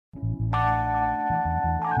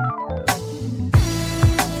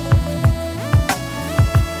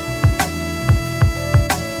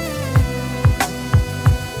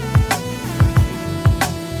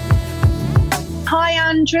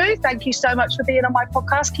Andrew, thank you so much for being on my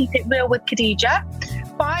podcast, Keep It Real with Khadija.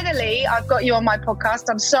 Finally, I've got you on my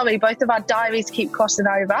podcast. I'm sorry, both of our diaries keep crossing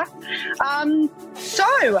over. I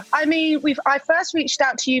first reached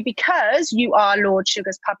out to you because you are Lord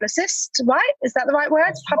Sugar's publicist, right? Is that the right word?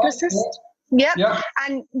 That's publicist? Right, Yep. Yeah.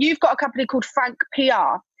 And you've got a company called Frank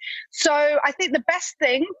PR. So I think the best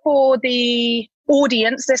thing for the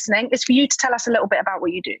audience listening is for you to tell us a little bit about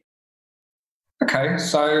what you do. Okay,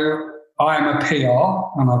 so I am a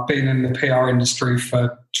PR and I've been in the PR industry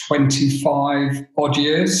for 25 odd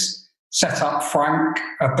years. Set up Frank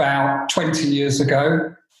about 20 years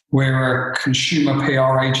ago. We're a consumer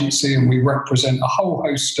PR agency and we represent a whole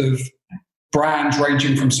host of brands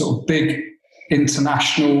ranging from sort of big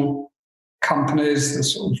international companies, the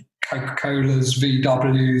sort of Coca-Cola's,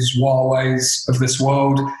 VW's, Huawei's of this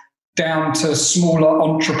world, down to smaller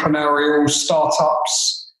entrepreneurial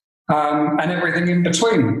startups, and everything in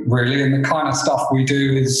between, really. And the kind of stuff we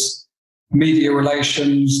do is media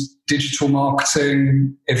relations, digital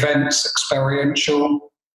marketing, events,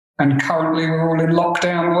 experiential. And currently we're all in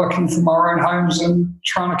lockdown, working from our own homes and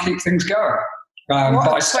trying to keep things going.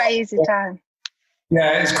 What a crazy time.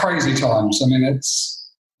 Yeah, it's crazy times. I mean,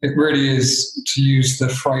 it really is, to use the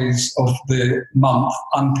phrase of the month,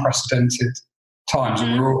 unprecedented times.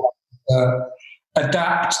 Mm-hmm. And we're all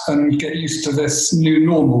adapt and get used to this new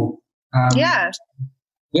normal. So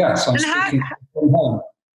I'm speaking from home.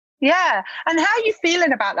 Yeah. And how are you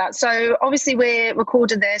feeling about that? So obviously we're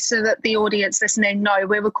recording this so that the audience listening know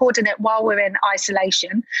we're recording it while we're in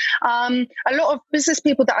isolation. A lot of business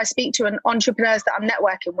people that I speak to and entrepreneurs that I'm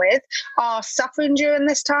networking with are suffering during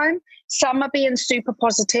this time. Some are being super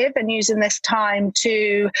positive and using this time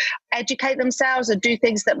to educate themselves or do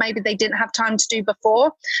things that maybe they didn't have time to do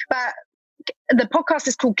before. But the podcast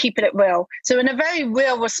is called Keeping It Real. So in a very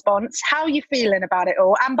real response, how are you feeling about it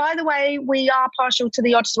all? And by the way, we are partial to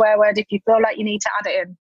the odd swear word if you feel like you need to add it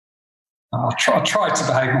in. I try to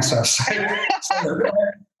behave myself. So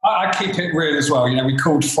I keep it real as well. You know, we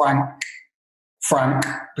called Frank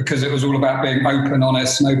because it was all about being open,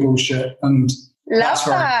 honest, no bullshit. And Love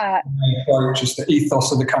that. Approach is the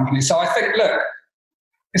ethos of the company. So I think, look,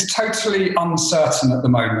 it's totally uncertain at the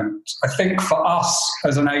moment. I think for us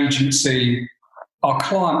as an agency, our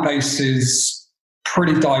client base is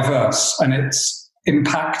pretty diverse and it's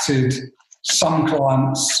impacted some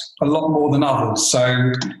clients a lot more than others.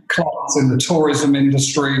 So clients in the tourism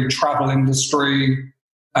industry, travel industry,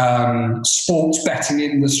 sports betting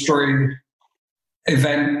industry,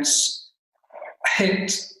 events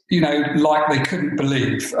hit, like they couldn't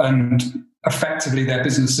believe. And effectively their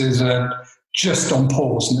businesses are just on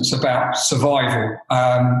pause and it's about survival.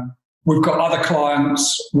 We've got other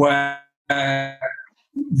clients where they're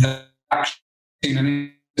actually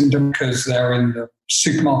in because they're in the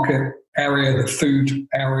supermarket area, the food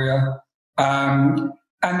area. And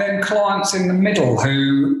then clients in the middle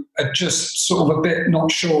who are just sort of a bit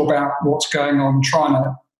not sure about what's going on, trying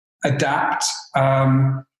to adapt.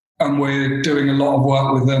 And we're doing a lot of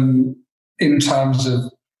work with them in terms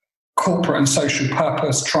of corporate and social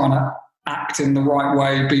purpose, trying to act in the right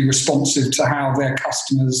way, be responsive to how their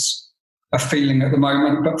customers are feeling at the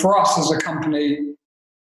moment. But for us as a company,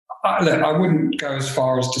 I wouldn't go as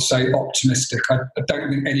far as to say optimistic. I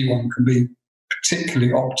don't think anyone can be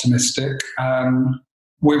particularly optimistic.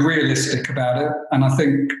 We're realistic about it. And I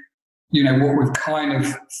think, what we've kind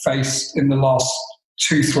of faced in the last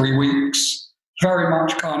 2-3 weeks, very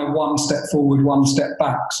much kind of one step forward, one step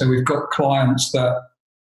back. So we've got clients that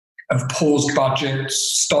have paused budgets,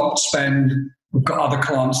 stopped spend. We've got other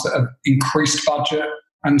clients that have increased budget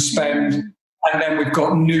and spend. And then we've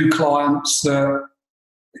got new clients that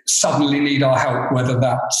suddenly need our help, whether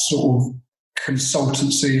that's sort of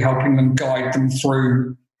consultancy, helping them guide them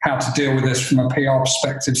through how to deal with this from a PR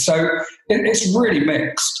perspective. So it's really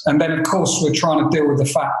mixed. And then, of course, we're trying to deal with the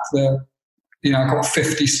fact that, I've got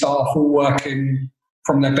 50 staff all working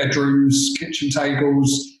from their bedrooms, kitchen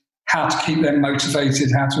tables, how to keep them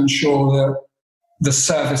motivated, how to ensure that the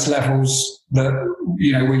service levels that,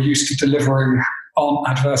 we're used to delivering aren't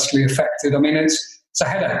adversely affected. I mean, it's a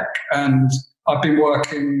headache. And I've been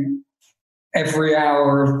working every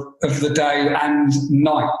hour of the day and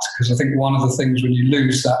night, because I think one of the things when you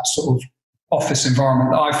lose that sort of office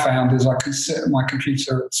environment that I've found is I can sit at my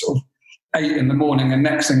computer at sort of 8 in the morning and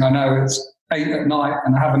next thing I know it's 8 at night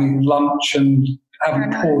and I haven't eaten lunch and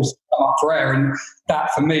haven't paused up for air. And that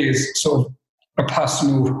for me is sort of a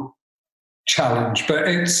personal challenge. But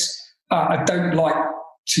I don't like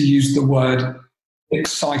to use the word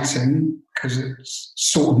exciting because it's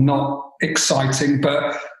sort of not exciting.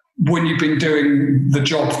 But when you've been doing the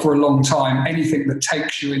job for a long time, anything that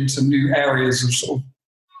takes you into new areas of sort of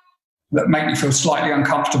that make you feel slightly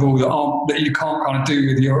uncomfortable, that you can't kind of do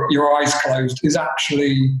with your eyes closed, is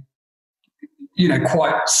actually,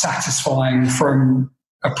 quite satisfying from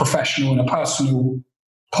a professional and a personal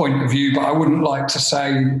point of view. But I wouldn't like to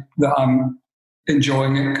say that I'm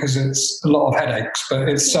enjoying it, because it's a lot of headaches, but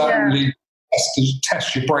it's certainly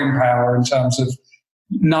test your brain power in terms of,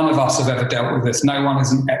 none of us have ever dealt with this. No one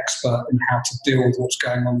is an expert in how to deal with what's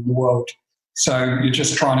going on in the world. So you're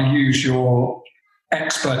just trying to use your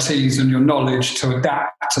expertise and your knowledge to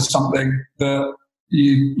adapt to something that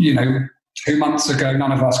 2 months ago,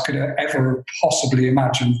 none of us could have ever possibly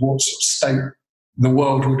imagined what sort of state the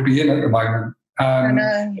world would be in at the moment.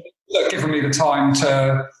 Given me the time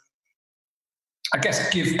to, I guess,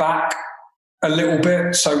 give back a little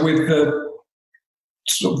bit. So with the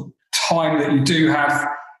sort of time that you do have,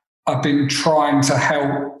 I've been trying to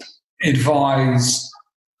help advise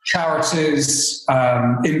charities,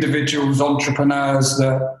 individuals, entrepreneurs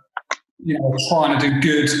that are trying to do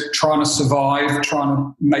good, trying to survive, trying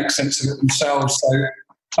to make sense of it themselves. So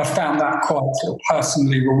I found that quite sort of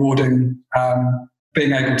personally rewarding,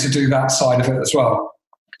 being able to do that side of it as well.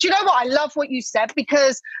 Do you know what? I love what you said,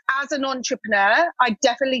 because as an entrepreneur, I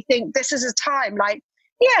definitely think this is a time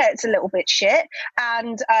it's a little bit shit.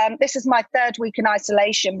 And this is my 3rd week in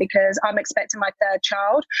isolation, because I'm expecting my 3rd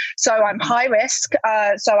child. So I'm high risk.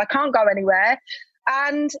 So I can't go anywhere.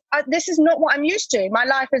 And this is not what I'm used to. My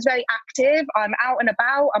life is very active. I'm out and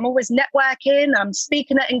about. I'm always networking. I'm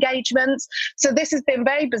speaking at engagements. So this has been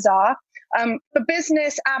very bizarre for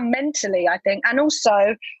business and mentally, I think. And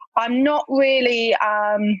also, I'm not really...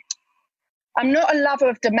 I'm not a lover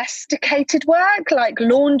of domesticated work, like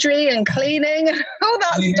laundry and cleaning and all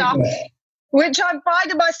that stuff, which I'm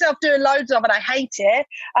finding myself doing loads of, and I hate it.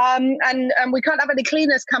 And we can't have any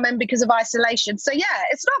cleaners come in because of isolation. So,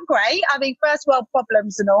 it's not great. I mean, first world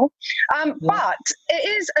problems and all. But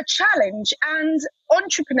it is a challenge. And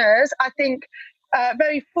entrepreneurs, I think,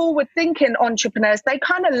 very forward-thinking entrepreneurs, they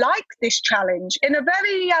kind of like this challenge in a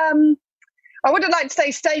very... I wouldn't like to say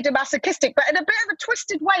sadomasochistic, but in a bit of a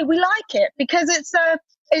twisted way, we like it, because it's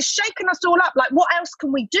shaken us all up. Like, what else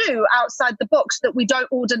can we do outside the box that we don't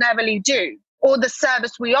ordinarily do, or the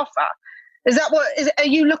service we offer? Are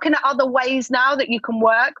you looking at other ways now that you can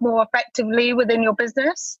work more effectively within your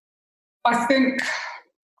business? I think,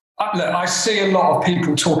 I see a lot of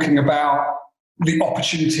people talking about the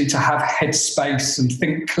opportunity to have headspace and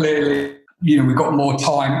think clearly. We've got more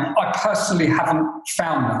time. I personally haven't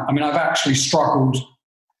found that. I mean, I've actually struggled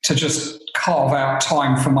to just carve out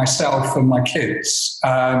time for myself and my kids.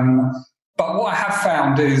 But what I have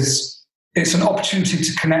found is it's an opportunity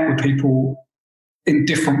to connect with people in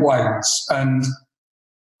different ways. And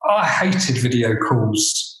I hated video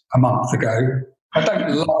calls a month ago. I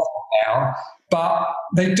don't love them now, but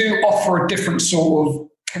they do offer a different sort of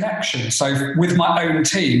connection. So with my own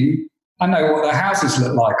team, I know what their houses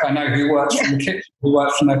look like. I know who works from the kitchen, who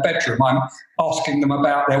works from their bedroom. I'm asking them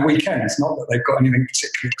about their weekends, not that they've got anything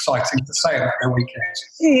particularly exciting to say about their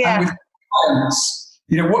weekends. Yeah. And with clients,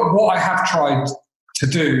 what I have tried to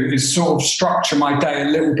do is sort of structure my day a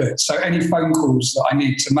little bit. So any phone calls that I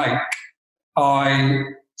need to make, I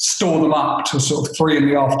store them up to sort of 3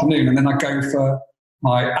 PM, and then I go for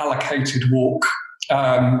my allocated walk.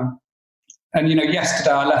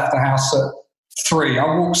 Yesterday I left the house at 3. I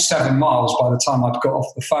walked 7 miles by the time I'd got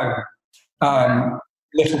off the phone. A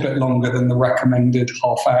little bit longer than the recommended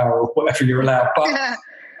half hour or whatever you're allowed. But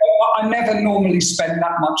I never normally spend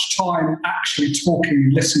that much time actually talking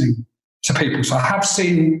and listening to people. So I have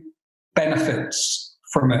seen benefits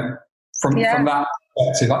from it, from that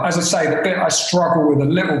perspective. As I say, the bit I struggle with a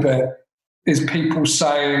little bit is people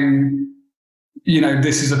saying,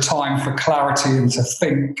 this is a time for clarity and to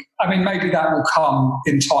think. I mean, maybe that will come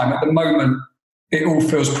in time. At the moment, it all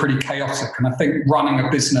feels pretty chaotic. And I think running a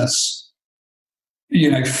business,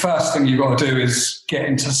 first thing you've got to do is get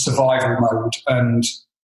into survival mode and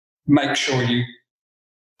make sure you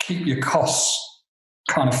keep your costs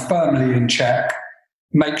kind of firmly in check.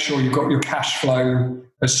 Make sure you've got your cash flow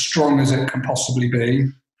as strong as it can possibly be.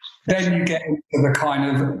 Then you get into the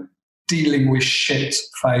kind of dealing with shit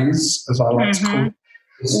phase, as I like to call it.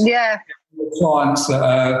 Yeah. Clients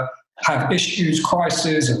that have issues,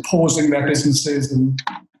 crises, and pausing their businesses. And,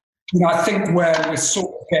 I think where we're sort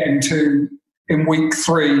of getting to in week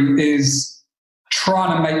 3 is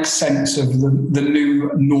trying to make sense of the new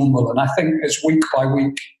normal. And I think as week by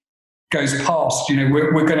week goes past,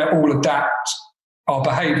 we're going to all adapt our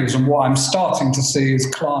behaviours. And what I'm starting to see is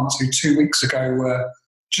clients who 2 weeks ago were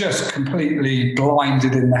just completely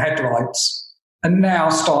blinded in the headlights, and now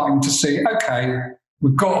starting to see, okay,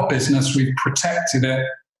 we've got a business, we've protected it,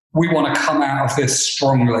 we want to come out of this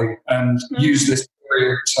strongly and use this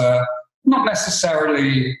period to not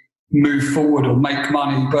necessarily move forward or make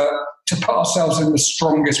money, but to put ourselves in the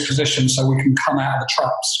strongest position so we can come out of the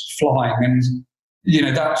traps flying. And,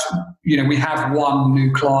 we have won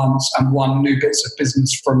new clients and won new bits of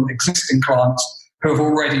business from existing clients who have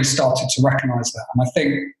already started to recognise that. And I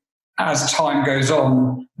think as time goes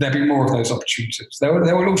on, there'll be more of those opportunities. There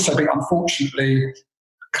will also be, unfortunately,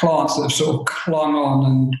 clients that have sort of clung on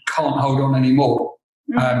and can't hold on anymore.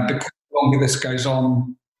 Because the longer this goes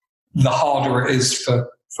on, the harder it is for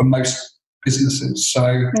most businesses. So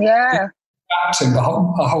adapting, the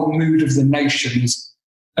whole mood of the nation is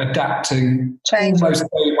adapting almost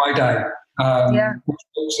day by day, which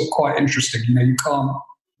is quite interesting.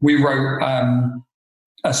 We wrote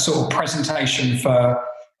a sort of presentation for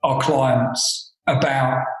our clients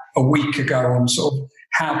about a week ago on sort of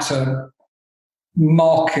how to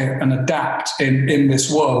market and adapt in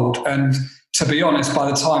this world. And to be honest, by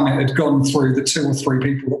the time it had gone through the 2 or 3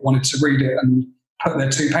 people that wanted to read it and put their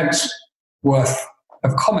 2 pence worth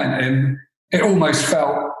of comment in, it almost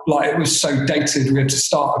felt like it was so dated we had to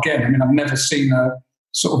start again. I mean, I've never seen a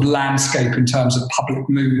sort of landscape in terms of public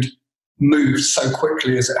mood move so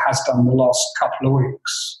quickly as it has done the last couple of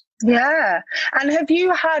weeks. Yeah. And have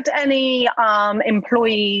you had any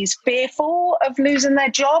employees fearful of losing their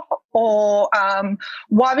job or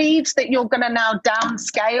worried that you're going to now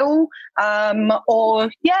downscale or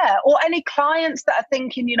any clients that are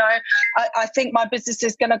thinking, I think my business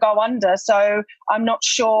is going to go under, so I'm not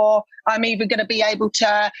sure I'm even going to be able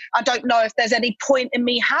to, I don't know if there's any point in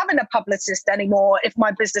me having a publicist anymore if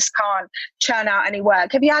my business can't churn out any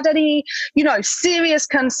work. Have you had any, serious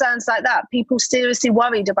concerns like that? People seriously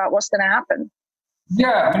worried about what's going to happen?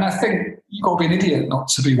 Yeah, I mean, I think you've got to be an idiot not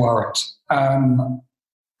to be worried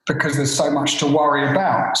because there's so much to worry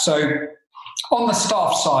about. So on the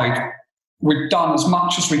staff side, we've done as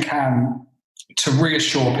much as we can to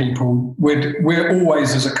reassure people. We're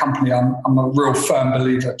always, as a company, I'm a real firm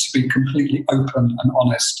believer to be completely open and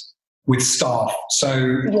honest with staff.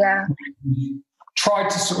 So we tried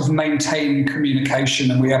to sort of maintain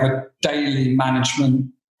communication, and we have a daily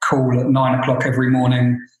management call at 9:00 every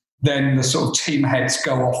morning. Then the sort of team heads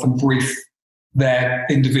go off and brief their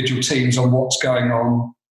individual teams on what's going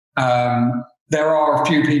on. There are a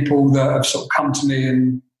few people that have sort of come to me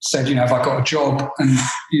and said, have I got a job? And,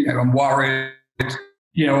 I'm worried.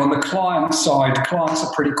 On the client side, clients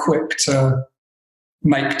are pretty quick to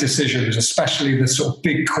make decisions, especially the sort of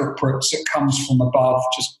big corporates that comes from above,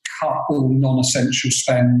 just cut all non-essential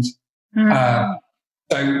spend.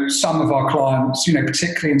 So some of our clients,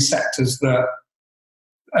 particularly in sectors that,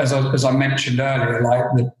 as I mentioned earlier, like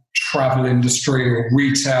the travel industry or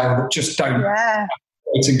retail that just don't have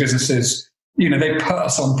operating businesses, they put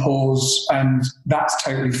us on pause, and that's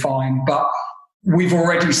totally fine. But we've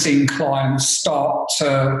already seen clients start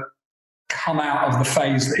to come out of the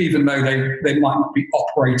phase that even though they might not be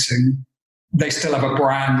operating, they still have a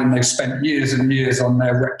brand and they've spent years and years on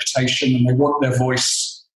their reputation, and they want their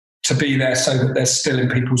voice to be there so that they're still in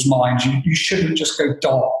people's minds. You shouldn't just go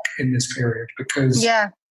dark in this period because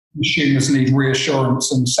consumers need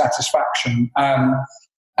reassurance and satisfaction. And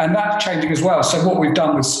that's changing as well. So what we've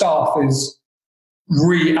done with staff is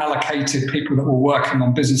reallocated people that were working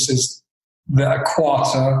on businesses that are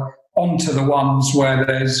quieter onto the ones where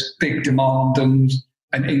there's big demand and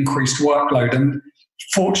an increased workload. And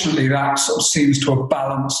fortunately, that sort of seems to have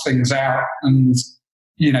balanced things out. And,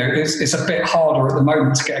 it's a bit harder at the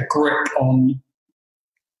moment to get a grip on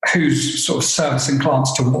who's sort of servicing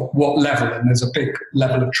clients to what level. And there's a big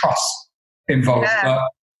level of trust involved. But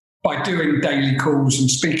by doing daily calls and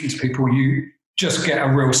speaking to people, you just get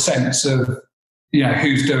a real sense of,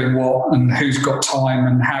 who's doing what and who's got time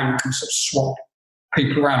and how you can sort of swap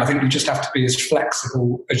people around. I think you just have to be as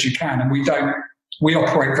flexible as you can. And we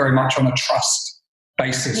operate very much on a trust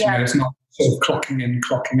basis. It's not sort of clocking in,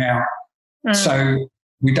 clocking out. So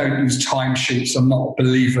we don't use timesheets. I'm not a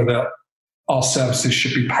believer that our services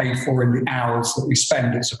should be paid for in the hours that we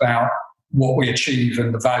spend. It's about what we achieve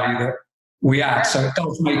and the value that we add. So it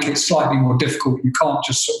does make it slightly more difficult. You can't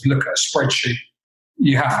just sort of look at a spreadsheet.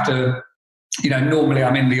 You have to, normally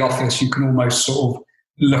I'm in the office, you can almost sort of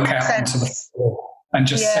look out onto the floor and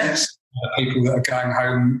just sense people that are going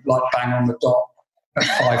home like bang on the dot at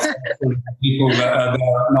 5, people that are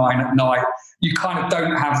there at 9 at night. You kind of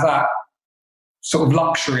don't have that sort of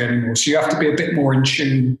luxury anymore. So you have to be a bit more in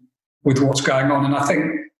tune with what's going on. And I think,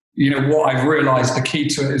 what I've realised, the key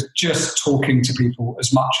to it is just talking to people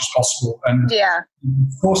as much as possible. And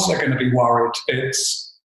of course they're going to be worried.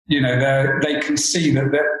 It's, they can see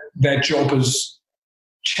that their job has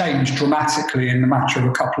changed dramatically in the matter of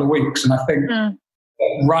a couple of weeks. And I think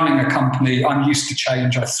running a company, I'm used to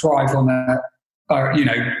change. I thrive on it. You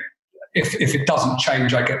know, if it doesn't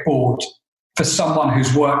change, I get bored. For someone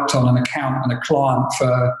who's worked on an account and a client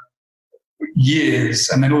for years,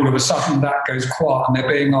 and then all of a sudden that goes quiet and they're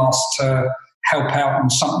being asked to help out on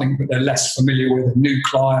something that they're less familiar with, a new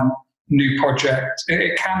client, new project,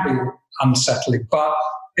 it can be unsettling. But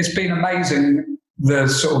it's been amazing, the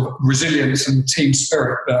sort of resilience and team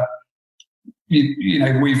spirit that you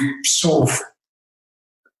know we've sort of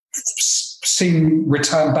seen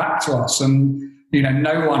return back to us. And you know,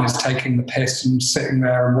 no one is taking the piss and sitting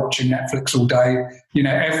there and watching Netflix all day. You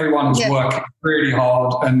know, everyone is working really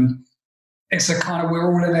hard, and it's a kind of,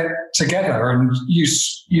 we're all in it together. And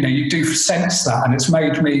you know, you do sense that, and it's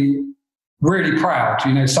made me really proud.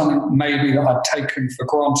 You know, something maybe that I'd taken for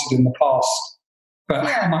granted in the past, but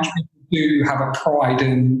how much people do have a pride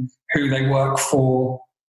in who they work for.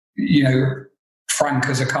 You know, Frank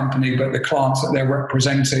as a company, but the clients that they're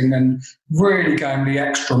representing, and really going the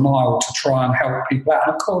extra mile to try and help people out.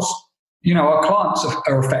 And of course, you know, our clients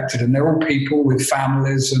are affected, and they're all people with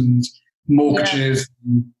families and mortgages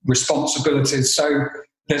and responsibilities. So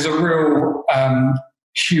there's a real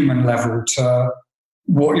human level to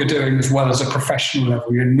what you're doing as well as a professional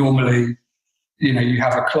level. You normally, you know, you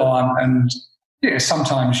have a client and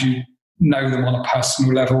sometimes you know them on a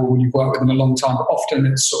personal level, you've worked with them a long time, but often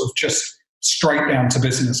it's sort of just straight down to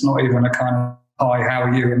business, not even a kind of, hi, how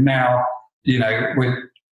are you? And now, you know, we're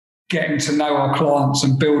getting to know our clients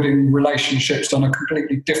and building relationships on a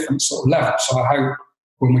completely different sort of level. So I hope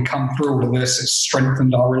when we come through all of this, it's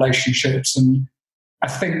strengthened our relationships. And I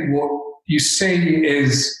think what you see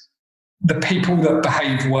is the people that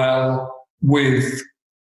behave well with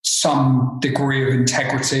some degree of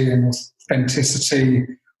integrity and authenticity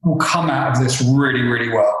will come out of this really, really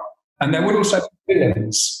well. And there would also be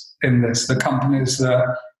villains in this, the companies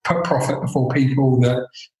that put profit before people, that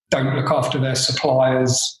don't look after their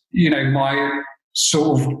suppliers. You know, my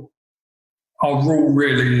sort of, our rule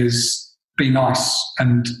really is be nice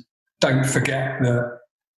and don't forget that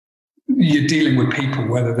you're dealing with people,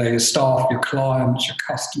 whether they're your staff, your clients, your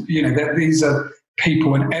customers. You know, these are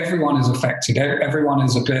people, and everyone is affected. Everyone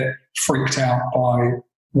is a bit freaked out by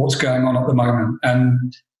what's going on at the moment,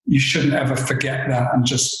 and you shouldn't ever forget that. And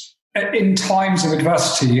just in times of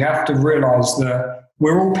adversity, you have to realise that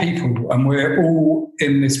we're all people, and we're all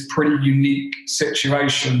in this pretty unique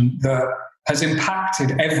situation that has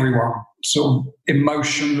impacted everyone sort of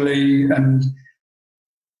emotionally. And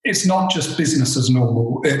it's not just business as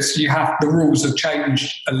normal. It's, you have, the rules have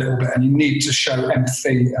changed a little bit, and you need to show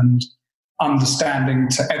empathy and understanding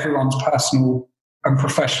to everyone's personal and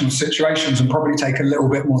professional situations, and probably take a little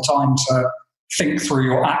bit more time to think through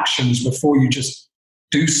your actions before you just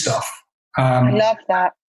do stuff. I love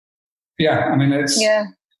that. Yeah, I mean, it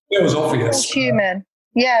feels obvious. It's human.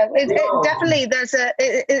 Yeah, it definitely,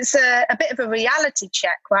 it's a bit of a reality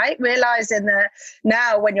check, right? Realizing that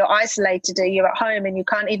now when you're isolated or you're at home and you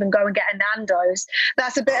can't even go and get a Nando's,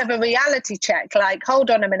 that's a bit of a reality check. Like,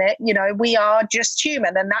 hold on a minute, you know, we are just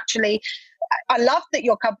human. And naturally, I love that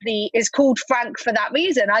your company is called Frank for that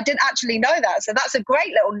reason. I didn't actually know that. So that's a great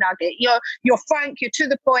little nugget. You're frank, you're to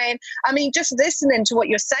the point. I mean, just listening to what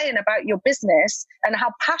you're saying about your business and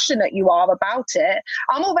how passionate you are about it,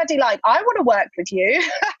 I'm already like, I want to work with you.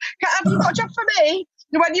 Have you got a job for me?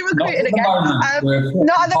 When you're recruiting again? Not at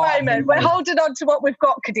the moment. We're holding on to what we've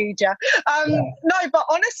got, Khadija. No, but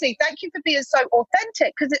honestly, thank you for being so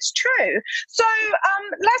authentic, because it's true. So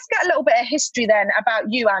let's get a little bit of history then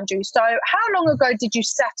about you, Andrew. So how long ago did you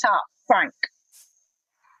set up Frank?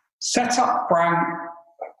 Set up Frank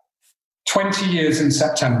 20 years in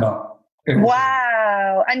September.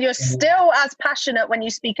 Wow. And you're still as passionate when you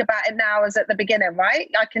speak about it now as at the beginning,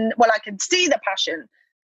 right? I can see the passion.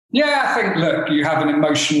 Yeah, I think, look, you have an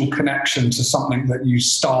emotional connection to something that you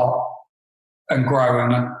start and grow,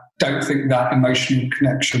 and I don't think that emotional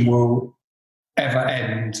connection will ever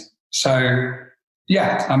end. So,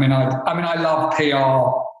 yeah, I mean, I love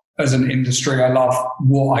PR as an industry. I love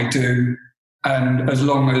what I do, and as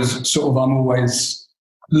long as sort of I'm always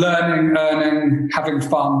learning, earning, having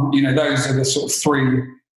fun, you know, those are the sort of three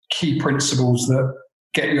key principles that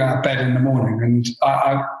get you out of bed in the morning. And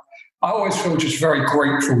I always feel just very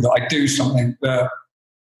grateful that I do something that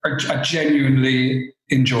I genuinely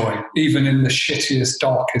enjoy, even in the shittiest,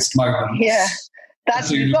 darkest moments. Yeah,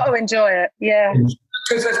 you've got to enjoy it. Yeah,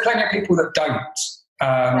 because there's plenty of people that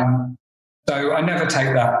don't. So I never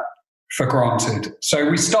take that for granted. So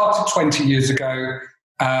we started 20 years ago,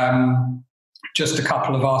 just a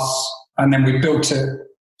couple of us, and then we built it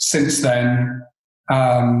since then.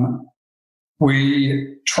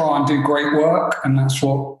 we try and do great work, and that's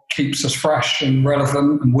what keeps us fresh and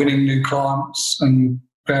relevant and winning new clients and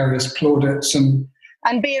various plaudits and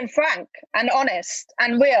being frank and honest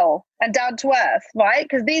and real and down to earth, right?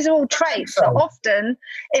 Because these are all traits that often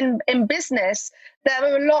in business, there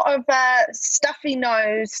are a lot of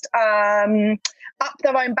stuffy-nosed, up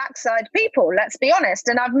their own backside people, let's be honest.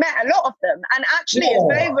 And I've met a lot of them. And actually,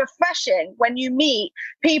 it's very refreshing when you meet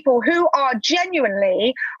people who are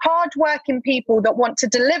genuinely hardworking people that want to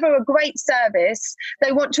deliver a great service.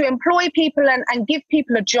 They want to employ people and give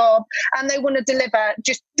people a job. And they want to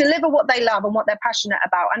deliver what they love and what they're passionate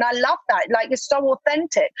about. And I love that. Like, it's so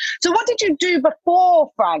authentic. So what did you do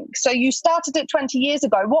before, Frank? So you started it 20 years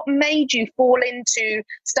ago. What made you fall into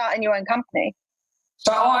starting your own company?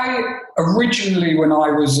 So I originally, when I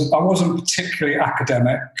wasn't particularly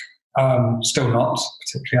academic, still not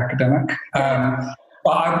particularly academic,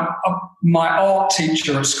 but my art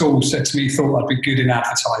teacher at school said to me he thought I'd be good in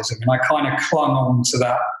advertising, and I kind of clung on to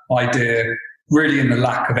that idea, really in the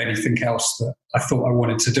lack of anything else that I thought I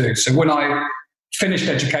wanted to do. So when I finished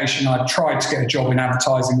education, I tried to get a job in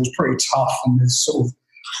advertising. It was pretty tough, and there's sort of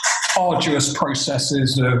arduous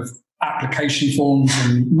processes of application forms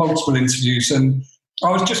and multiple interviews, and I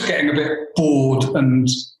was just getting a bit bored and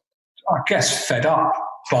I guess fed up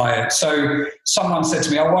by it. So someone said to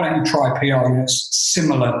me, why don't you try PR? It's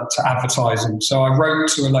similar to advertising. So I wrote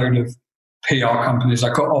to a load of PR companies.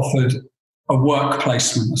 I got offered a work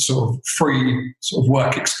placement, a sort of free sort of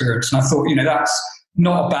work experience. And I thought, that's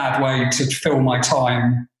not a bad way to fill my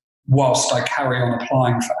time whilst I carry on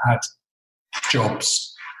applying for ad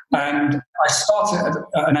jobs. And I started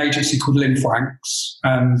at an agency called Lynn Franks,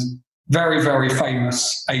 and very, very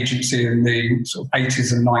famous agency in the sort of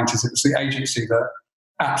 80s and 90s. It was the agency that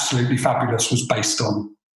Absolutely Fabulous was based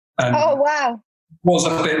on. And oh, wow. Was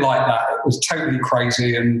a bit like that. It was totally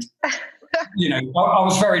crazy. And, I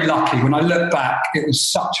was very lucky. When I look back, it was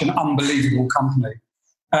such an unbelievable company.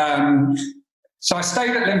 So I stayed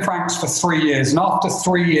at Lynn Franks for 3 years. And after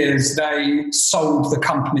 3 years, they sold the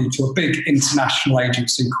company to a big international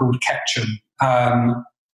agency called Ketchum.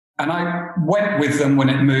 And I went with them when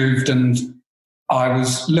it moved, and I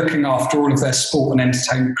was looking after all of their sport and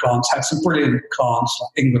entertainment clients, had some brilliant clients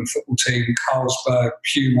like England football team, Carlsberg,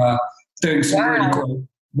 Puma, doing some really great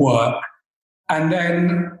work. And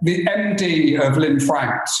then the MD of Lynn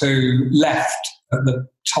Franks, who left at the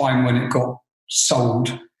time when it got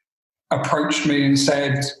sold, approached me and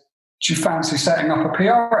said, do you fancy setting up a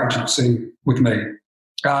PR agency with me?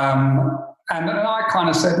 And I kind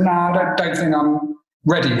of said, no, I don't think I'm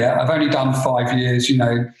ready yet. I've only done 5 years,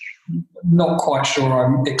 not quite sure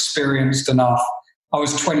I'm experienced enough. I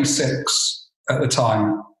was 26 at the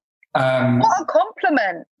time. What a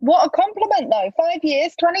compliment. What a compliment, though. 5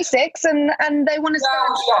 years, 26, and they want to start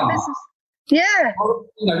a business. Yeah. Well,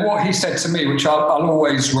 what he said to me, which I'll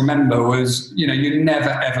always remember, was, you never,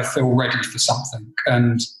 ever feel ready for something,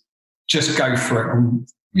 and just go for it. And,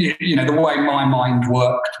 the way my mind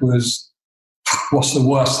worked was, what's the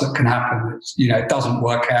worst that can happen? It doesn't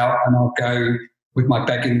work out, and I'll go with my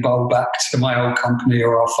begging bowl back to my old company,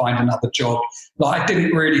 or I'll find another job. Like, I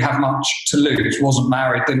didn't really have much to lose. Wasn't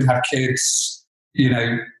married, didn't have kids.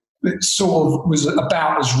 It sort of was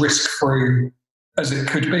about as risk-free as it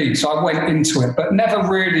could be. So I went into it, but never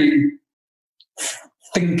really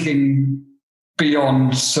thinking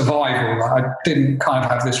beyond survival. Like, I didn't kind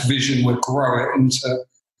of have this vision would grow it into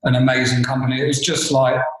an amazing company. It was just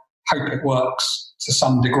like, hope it works to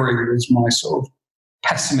some degree, is my sort of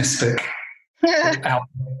pessimistic outlook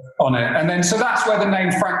on it. And then, so that's where the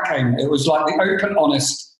name Frank came. It was like the open,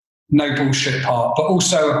 honest, no bullshit part, but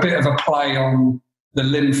also a bit of a play on the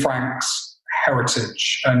Lynn Franks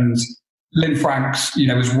heritage. And Lynn Franks,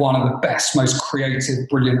 was one of the best, most creative,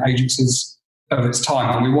 brilliant agencies of its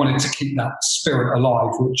time. And we wanted to keep that spirit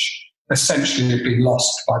alive, which essentially had been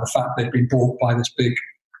lost by the fact they'd been bought by this big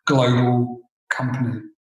global company.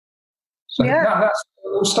 So that's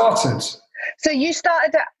where it all started. So you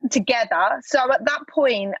started together. So at that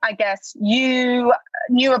point, I guess you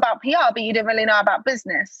knew about PR, but you didn't really know about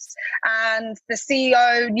business. And the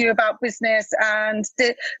CEO knew about business. And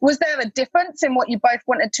was there a difference in what you both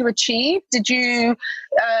wanted to achieve? Did you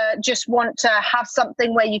just want to have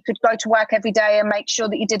something where you could go to work every day and make sure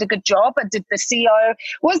that you did a good job? And did the CEO,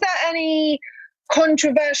 was there any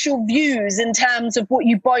controversial views in terms of what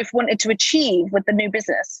you both wanted to achieve with the new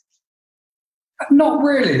business? Not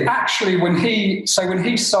really. Actually, when he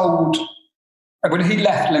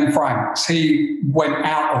left Lynn Franks, he went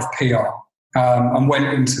out of PR and went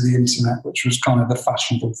into the internet, which was kind of the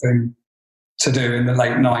fashionable thing to do in the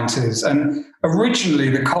late 90s. And originally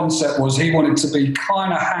the concept was he wanted to be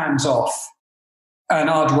kind of hands off and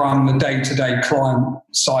I'd run the day-to-day client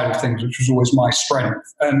side of things, which was always my strength.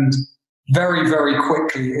 And very, very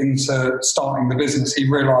quickly into starting the business, he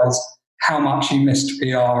realised how much he missed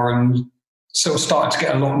PR and sort of started to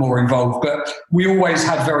get a lot more involved. But we always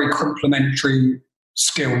had very complementary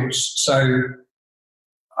skills. So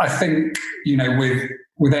I think,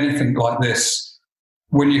 with anything like this,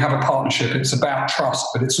 when you have a partnership, it's about trust,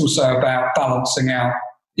 but it's also about balancing out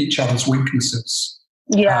each other's weaknesses.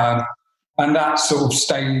 Yeah. And that sort of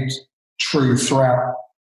stayed true throughout,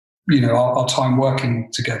 our time working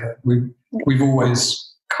together. We've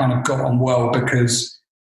always kind of got on well because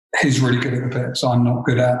he's really good at the bits I'm not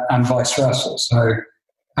good at, and vice versa. So,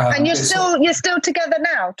 and you're still together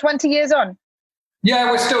now, 20 years on.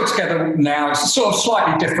 Yeah, we're still together now. It's a sort of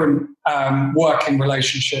slightly different working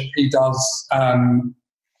relationship. He does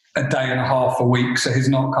a day and a half a week, so he's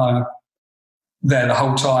not kind of there the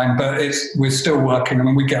whole time, but we're still working. I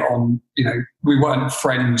mean, we get on, we weren't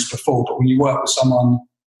friends before, but when you work with someone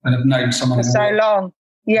and have known someone for so long,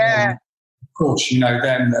 yeah. Of course, you know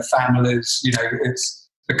them, their families, it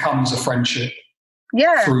becomes a friendship.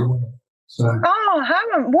 Yeah. Through work. So. Oh,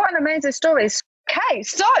 what an amazing story. Okay,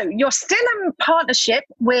 so you're still in partnership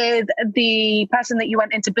with the person that you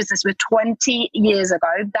went into business with 20 years ago.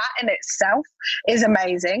 That in itself is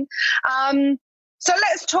amazing. So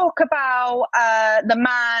let's talk about the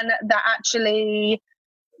man that actually,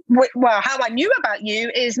 how I knew about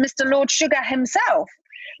you is Mr. Lord Sugar himself,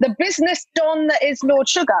 the business don that is Lord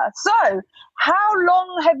Sugar. So how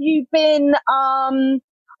long have you been,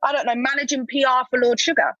 managing PR for Lord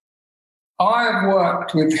Sugar? I've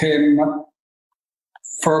worked with him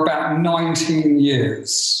for about 19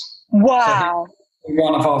 years. Wow. So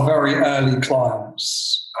one of our very early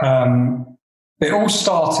clients. It all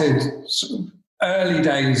started early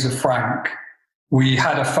days of Frank. We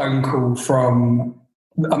had a phone call from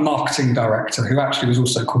a marketing director who actually was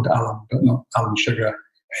also called Alan, but not Alan Sugar,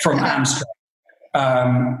 from Amsterdam.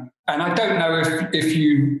 And I don't know if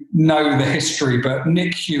you know the history, but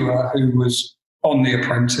Nick Hewer, who was on The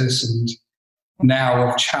Apprentice and now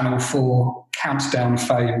of Channel 4 Countdown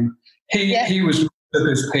fame, he was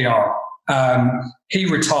good as PR. He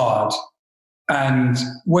retired. And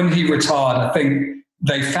when he retired, I think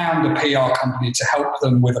they found a PR company to help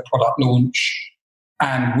them with a product launch.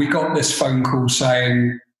 And we got this phone call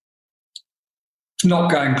saying, it's not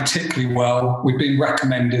going particularly well. We've been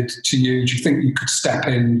recommended to you. Do you think you could step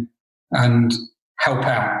in and help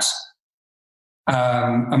out?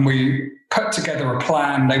 And we put together a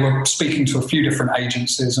plan. They were speaking to a few different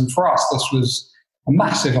agencies. And for us, this was a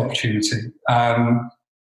massive opportunity.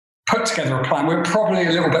 Put together a plan. We're probably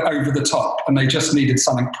a little bit over the top, and they just needed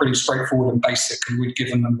something pretty straightforward and basic. And we'd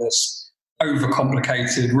given them this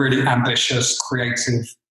overcomplicated, really ambitious, creative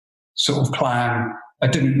sort of plan. I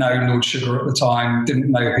didn't know Lord Sugar at the time,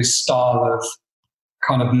 didn't know his style of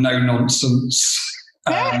kind of no-nonsense,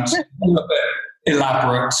 a little bit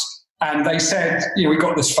elaborate. And they said, we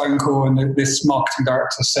got this phone call, and this marketing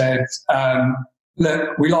director said,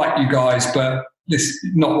 look, we like you guys, but this is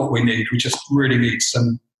not what we need. We just really need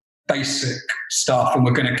some basic stuff, and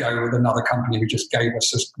we're going to go with another company who just gave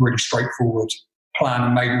us a really straightforward plan,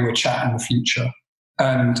 and maybe we'll chat in the future.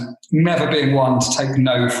 And never being one to take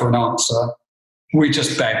no for an answer, we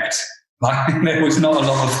just begged. There was not a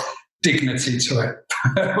lot of dignity to it.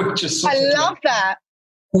 We just I love that.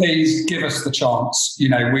 Please give us the chance. We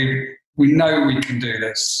know we can do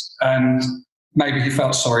this. And maybe he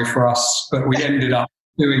felt sorry for us, but we ended up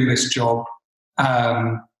doing this job.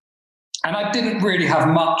 And I didn't really have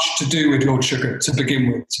much to do with Lord Sugar to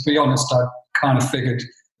begin with. To be honest, I kind of figured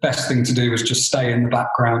best thing to do was just stay in the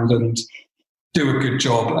background and do a good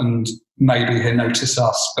job, and maybe he'll notice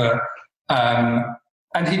us. But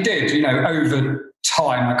and he did, over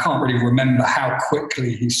time. I can't really remember how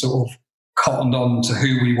quickly he sort of cottoned on to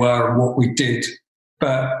who we were and what we did.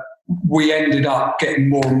 But we ended up getting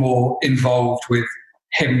more and more involved with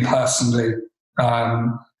him personally,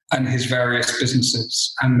 and his various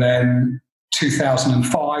businesses. And then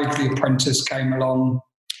 2005, The Apprentice came along,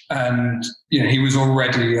 and he was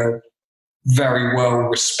already a very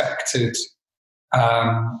well-respected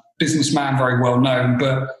businessman, very well-known,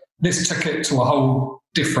 but this took it to a whole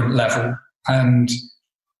different level. And,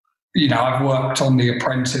 I've worked on The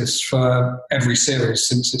Apprentice for every series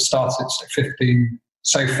since it started, so 15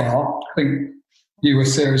 so far. I think you were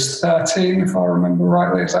series 13, if I remember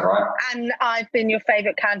rightly. Is that right? And I've been your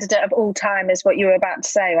favourite candidate of all time, is what you were about to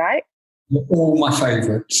say, right? You're all my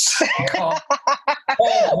favourites.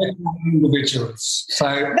 All individuals. So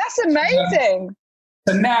that's amazing.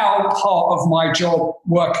 So now part of my job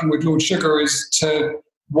working with Lord Sugar is to,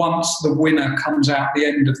 once the winner comes out at the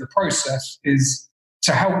end of the process, is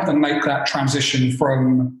to help them make that transition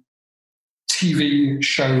from TV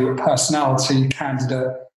show personality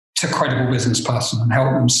candidate to credible business person, and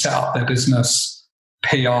help them set up their business,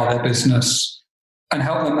 PR their business, and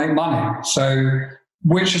help them make money. So,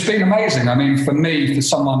 which has been amazing. I mean, for me, for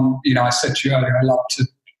someone, I said to you earlier, I love to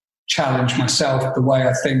challenge myself the way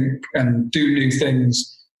I think and do new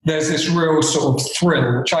things. There's this real sort of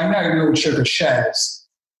thrill, which I know Lord Sugar shares,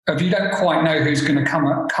 of you don't quite know who's going to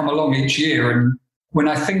come along each year. And when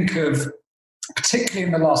I think of, particularly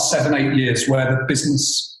in the last 7-8 years, where the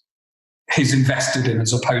business he's invested in,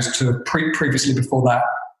 as opposed to previously before that,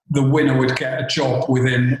 the winner would get a job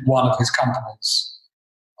within one of his companies.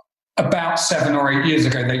 About 7 or 8 years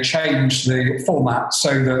ago, they changed the format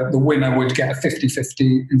so that the winner would get a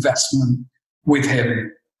 50-50 investment with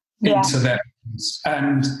him into their business.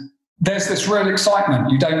 And there's this real excitement.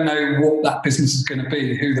 You don't know what that business is going to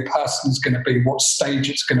be, who the person is going to be, what stage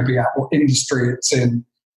it's going to be at, what industry it's in.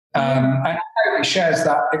 And he shares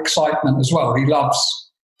that excitement as well. He loves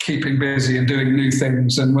keeping busy and doing new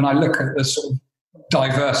things. And when I look at the sort of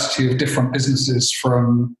diversity of different businesses,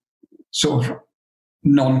 from sort of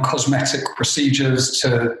non-cosmetic procedures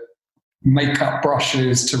to makeup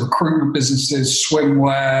brushes to recruitment businesses,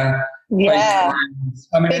 swimwear, bakeries.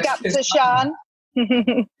 I mean, big up to Sean.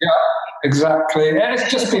 Yeah, exactly. And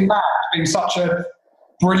it's just been that. It's been such a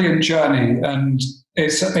brilliant journey, and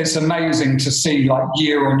it's amazing to see, like,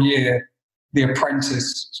 year on year, The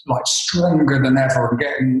Apprentice like stronger than ever and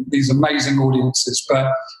getting these amazing audiences,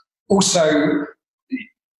 but also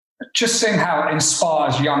just seeing how it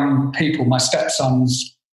inspires young people. My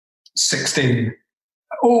stepson's 16.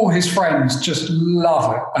 All his friends just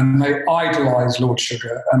love it, and they idolize Lord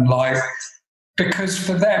Sugar, and because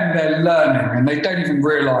for them they're learning, and they don't even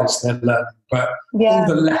realize they're learning, but all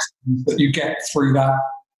the lessons that you get through that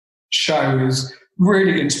show is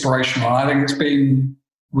really inspirational. I think it's been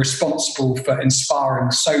responsible for inspiring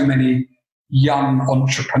so many young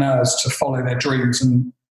entrepreneurs to follow their dreams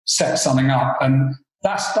and set something up. And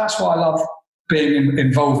that's why I love being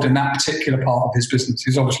involved in that particular part of his business.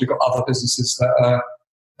 He's obviously got other businesses that are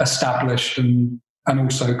established and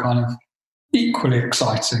also kind of equally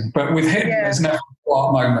exciting. But with him, there's never a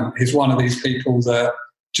quiet moment. He's one of these people that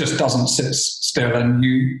just doesn't sit still, and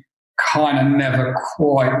you kind of never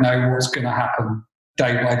quite know what's going to happen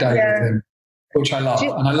day by day with him, which I love.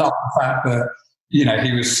 And I love the fact that,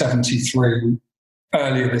 he was 73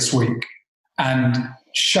 earlier this week and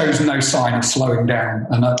shows no sign of slowing down.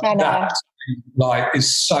 And that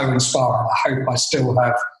is so inspiring. I hope I still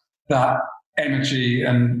have that energy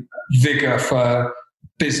and vigor for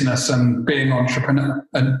business and being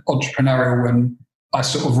entrepreneurial when I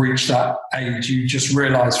sort of reach that age. You just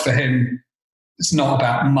realize for him, it's not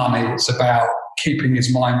about money. It's about keeping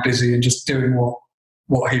his mind busy and just doing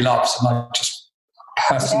what he loves. And I just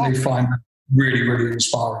personally find that really, really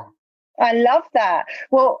inspiring. I love that.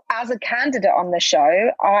 Well, as a candidate on the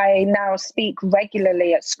show, I now speak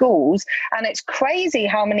regularly at schools, and it's crazy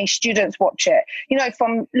how many students watch it.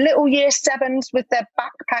 From little year 7s with their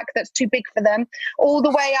backpack that's too big for them, all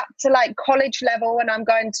the way up to like college level. And I'm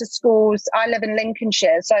going to schools. I live in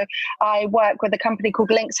Lincolnshire, so I work with a company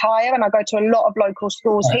called Links Higher, and I go to a lot of local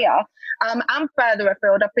schools here. And further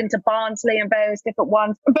afield, I've been to Barnsley and various different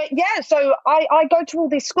ones. But so I go to all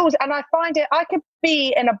these schools, and I find I could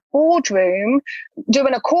be in a boardroom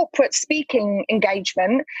doing a corporate speaking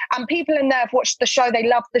engagement, and people in there have watched the show, they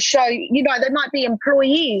love the show. They might be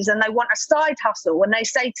employees and they want a side hustle, and they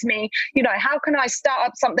say to me, how can I start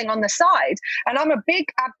up something on the side? And I'm a big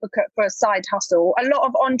advocate for a side hustle. A lot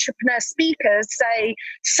of entrepreneur speakers say,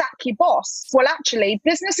 sack your boss. Well, actually,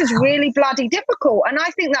 business is really bloody difficult, and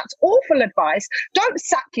I think that's awful advice. Don't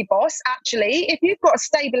sack your boss. Actually, if you've got a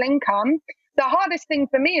stable income, the hardest thing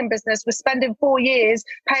for me in business was spending 4 years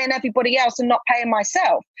paying everybody else and not paying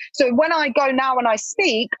myself. So when I go now and I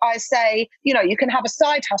speak, I say, you can have a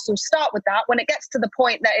side hustle, start with that. When it gets to the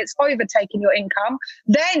point that it's overtaking your income,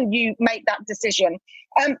 then you make that decision.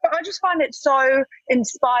 But I just find it so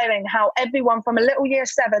inspiring how everyone from a little year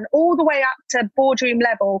 7 all the way up to boardroom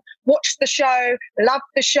level watched the show, loved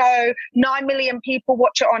the show. 9 million people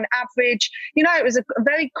watch it on average. It was a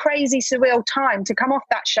very crazy, surreal time to come off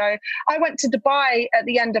that show. I went to Dubai at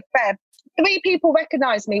the end of Feb. 3 people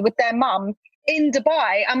recognized me with their mum in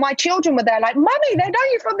Dubai, and my children were there like, Mummy, they know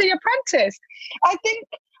you from The Apprentice. I think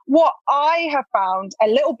what I have found a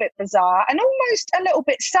little bit bizarre and almost a little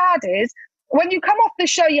bit sad is, when you come off the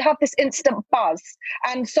show, you have this instant buzz.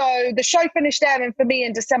 And so the show finished airing for me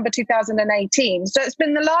in December 2018. So it's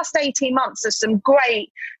been the last 18 months of some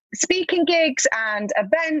great speaking gigs and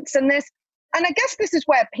events and this. And I guess this is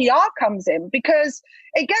where PR comes in, because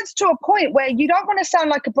it gets to a point where you don't want to sound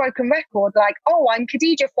like a broken record, like, oh, I'm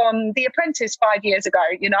Khadija from The Apprentice 5 years ago,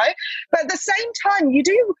 you know? But at the same time, you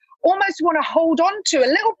do almost want to hold on to a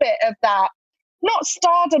little bit of that, not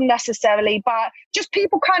stardom necessarily, but just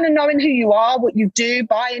people kind of knowing who you are, what you do,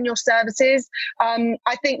 buying your services.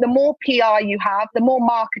 I think the more PR you have, the more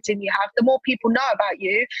marketing you have, the more people know about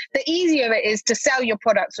you, the easier it is to sell your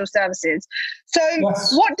products or services. So what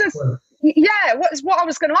I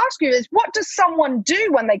was going to ask you is, what does someone do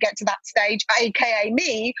when they get to that stage, aka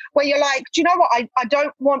me, where you're like, do you know what, I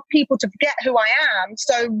don't want people to forget who I am,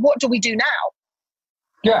 so what do we do now?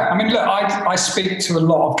 Yeah, I mean, look, I speak to a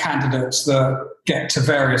lot of candidates that get to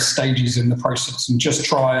various stages in the process and just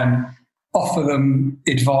try and offer them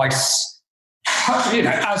advice, you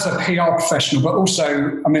know, as a PR professional, but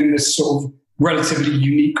also I'm in this sort of relatively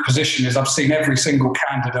unique position as I've seen every single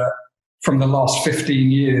candidate from the last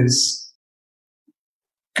 15 years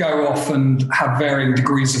go off and have varying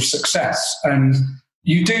degrees of success. And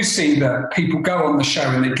you do see that people go on the show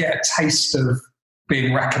and they get a taste of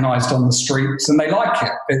being recognised on the streets and they like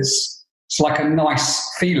it. It's like a nice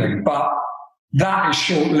feeling, but that is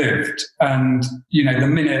short-lived. And, you know, the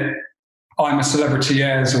minute I'm a Celebrity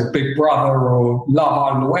Heirs or Big Brother or Love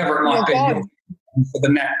Island or whatever it might be, you're for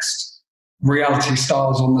the next reality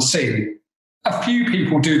stars on the scene. A few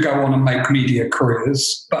people do go on and make media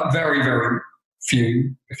careers, but very, very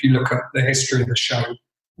few, if you look at the history of the show.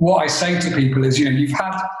 What I say to people is, you know, you've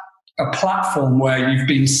had a platform where you've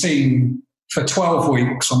been seen for 12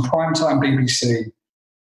 weeks on primetime BBC.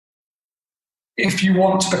 If you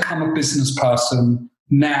want to become a business person,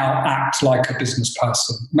 now act like a business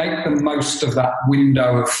person. Make the most of that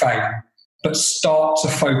window of fame, but start to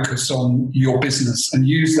focus on your business and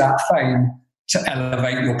use that fame to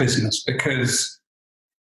elevate your business, because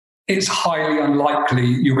it's highly unlikely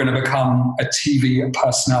you're going to become a TV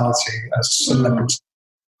personality, a celebrity.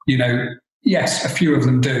 You know, yes, a few of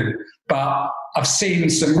them do, but I've seen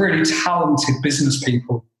some really talented business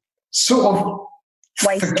people sort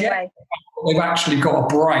of forget they've actually got a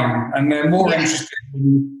brain, and they're more interested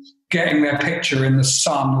in getting their picture in the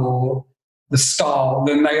Sun or the Star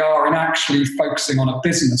than they are in actually focusing on a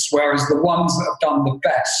business. Whereas the ones that have done the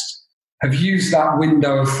best have used that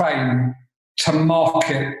window of fame to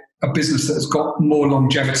market a business that has got more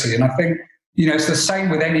longevity. And I think, you know, it's the same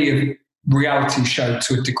with any reality show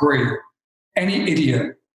to a degree. Any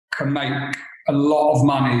idiot can make a lot of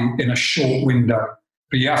money in a short window,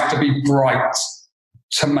 but you have to be bright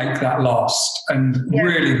to make that last. And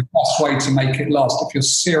really the best way to make it last, if you're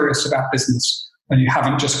serious about business and you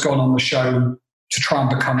haven't just gone on the show to try and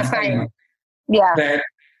become famous, then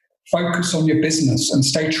focus on your business and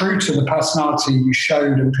stay true to the personality you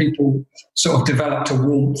showed and people sort of developed a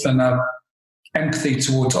warmth and a empathy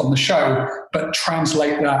towards on the show, but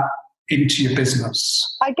translate that into your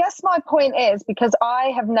business. I guess my point is, because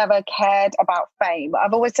I have never cared about fame.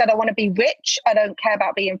 I've always said I want to be rich. I don't care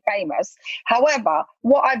about being famous. However,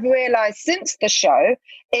 what I've realized since the show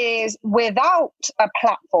is without a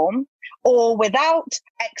platform or without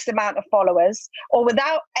X amount of followers or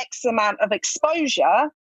without X amount of exposure,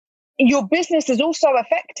 your business is also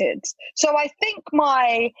affected. So I think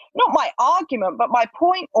not my argument, but my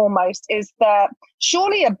point almost is that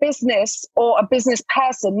surely a business or a business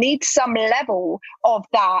person needs some level of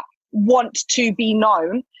that want to be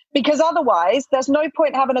known, because otherwise there's no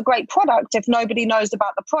point having a great product if nobody knows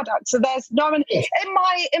about the product. So there's no one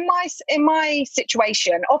in my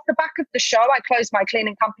situation. Off the back of the show, I closed my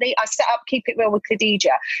cleaning company. I set up Keep It Real with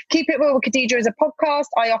Khadija. Keep It Real with Khadija is a podcast.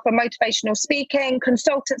 I offer motivational speaking,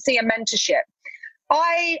 consultancy, and mentorship.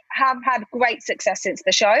 I have had great success since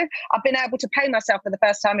the show. I've been able to pay myself for the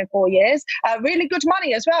first time in 4 years. Really good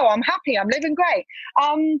money as well. I'm happy. I'm living great.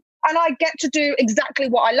 And I get to do exactly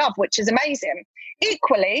what I love, which is amazing.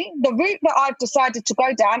 Equally, the route that I've decided to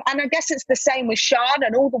go down, and I guess it's the same with Sean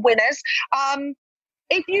and all the winners,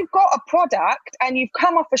 if you've got a product and you've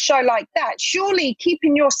come off a show like that, surely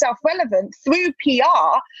keeping yourself relevant through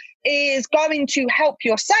PR is going to help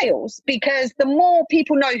your sales, because the more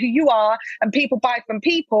people know who you are and people buy from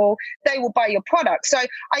people, they will buy your product. So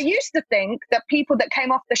I used to think that people that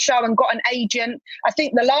came off the show and got an agent, I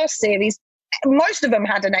think the last series, most of them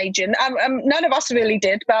had an agent. None of us really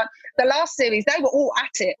did, but the last series, they were all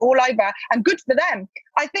at it, all over, and good for them.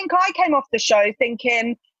 I think I came off the show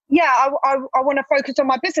thinking, I want to focus on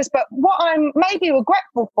my business. But what I'm maybe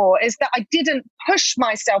regretful for is that I didn't push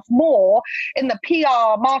myself more in the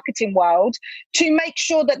PR marketing world to make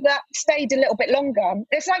sure that that stayed a little bit longer.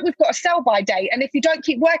 It's like we've got a sell-by date, and if you don't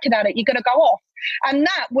keep working at it, you're going to go off. And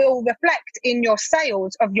that will reflect in your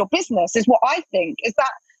sales of your business, is what I think. Is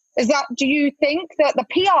that Do you think that the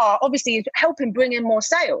PR obviously is helping bring in more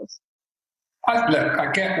sales? Look,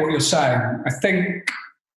 I get what you're saying. I think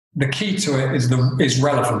the key to it is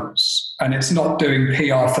relevance, and it's not doing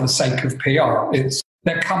PR for the sake of PR.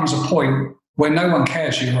 There comes a point where no one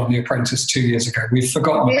cares you were on The Apprentice 2 years ago. We've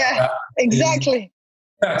forgotten about that. Exactly.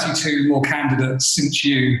 32 more candidates since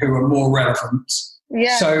you who are more relevant.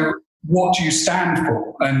 Yeah. So what do you stand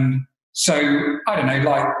for? And so, I don't know,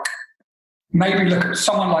 like maybe look at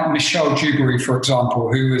someone like Michelle Dewberry, for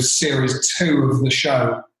example, who was series 2 of the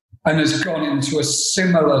show and has gone into a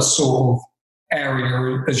similar sort of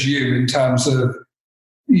area as you in terms of,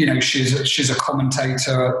 you know, she's a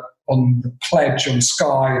commentator on The Pledge on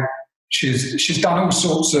Sky. She's done all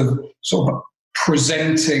sorts of sort of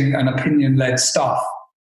presenting and opinion-led stuff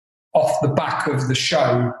off the back of the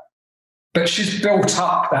show, but she's built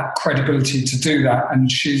up that credibility to do that, and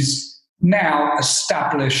she's now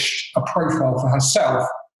established a profile for herself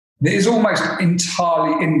that is almost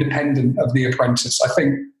entirely independent of The Apprentice.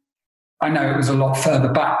 I know it was a lot further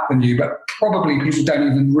back than you, but probably people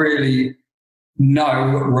don't even really know,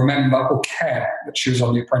 remember, or care that she was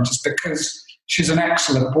on The Apprentice because she's an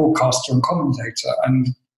excellent broadcaster and commentator, and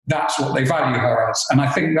that's what they value her as. And I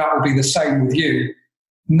think that will be the same with you.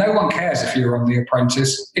 No one cares if you're on The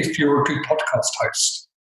Apprentice if you're a good podcast host.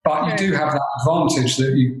 But you do have that advantage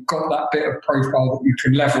that you've got that bit of profile that you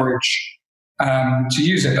can leverage to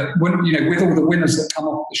use it. But when, you know, with all the winners that come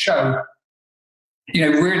off the show, you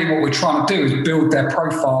know, really what we're trying to do is build their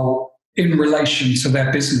profile in relation to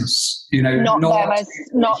their business. You know, not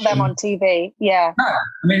them on TV. Yeah. No,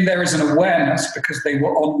 I mean there is an awareness because they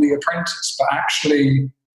were on The Apprentice, but actually,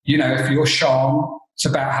 you know, if you're Sean, it's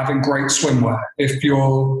about having great swimwear. If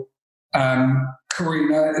you're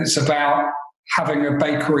Karina, it's about having a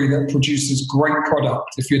bakery that produces great product.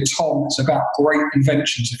 If you're Tom, it's about great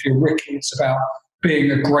inventions. If you're Ricky, it's about being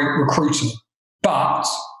a great recruiter. But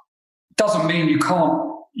doesn't mean you can't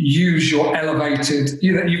use your elevated,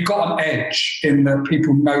 you've got an edge in that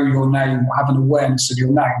people know your name or have an awareness of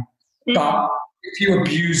your name. Mm-hmm. But if you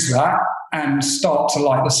abuse that and start to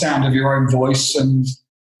like the sound of your own voice, and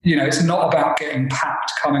you know, it's not about getting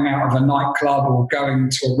packed coming out of a nightclub or going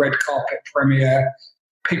to a red carpet premiere.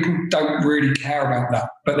 People don't really care about that,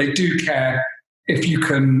 but they do care if you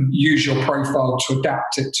can use your profile to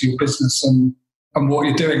adapt it to your business and what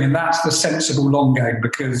you're doing. And that's the sensible long game,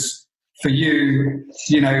 because for you,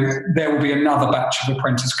 you know, there will be another batch of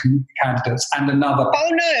apprentice candidates and another. Oh,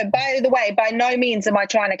 no, by the way, by no means am I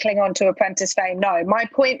trying to cling on to apprentice fame. No, my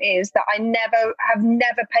point is that I have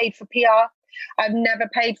never paid for PR. I've never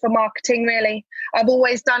paid for marketing, really. I've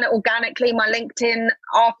always done it organically. My LinkedIn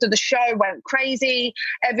after the show went crazy.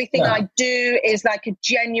 Everything I do is like a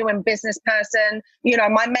genuine business person. You know,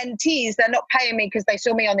 my mentees, they're not paying me because they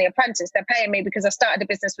saw me on The Apprentice. They're paying me because I started a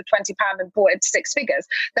business with £20 and bought it to 6 figures.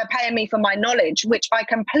 They're paying me for my knowledge, which I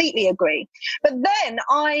completely agree. But then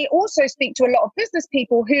I also speak to a lot of business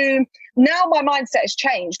people who now my mindset has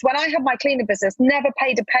changed. When I had my cleaning business, never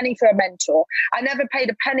paid a penny for a mentor. I never paid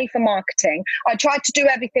a penny for marketing. I tried to do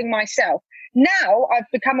everything myself. Now I've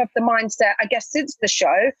become of the mindset, I guess, since the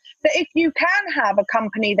show, that if you can have a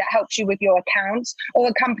company that helps you with your accounts, or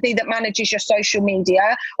a company that manages your social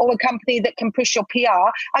media, or a company that can push your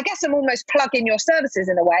PR, I guess I'm almost plugging your services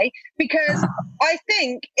in a way, because I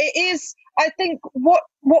think what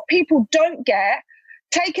people don't get,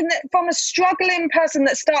 taken it from a struggling person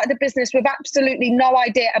that started a business with absolutely no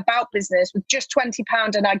idea about business, with just £20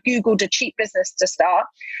 and I Googled a cheap business to start,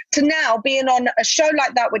 to now being on a show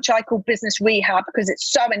like that, which I call Business Rehab, because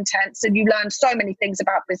it's so intense and you learn so many things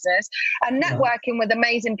about business, and networking with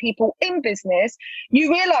amazing people in business,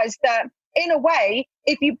 you realize that in a way,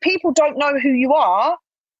 if people don't know who you are,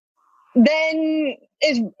 then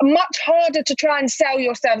it's much harder to try and sell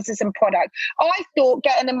your services and product. I thought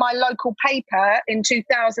getting in my local paper in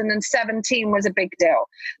 2017 was a big deal.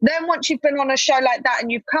 Then once you've been on a show like that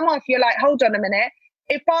and you've come off, you're like, hold on a minute.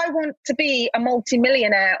 If I want to be a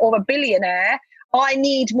multimillionaire or a billionaire, I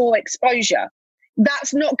need more exposure.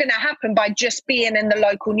 That's not going to happen by just being in the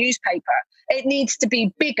local newspaper. It needs to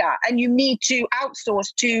be bigger, and you need to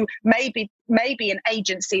outsource to maybe an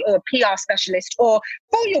agency or a PR specialist, or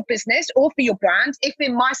for your business or for your brand. If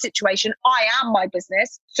in my situation, I am my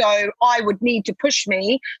business, so I would need to push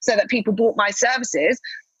me so that people bought my services.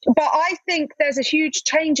 But I think there's a huge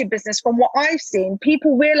change in business from what I've seen.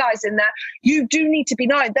 People realizing that you do need to be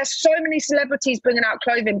known. There's so many celebrities bringing out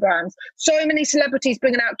clothing brands, so many celebrities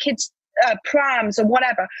bringing out kids' prams or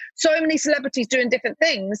whatever, so many celebrities doing different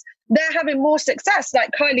things. They're having more success,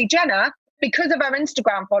 like Kylie Jenner, because of her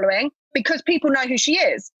Instagram following, because people know who she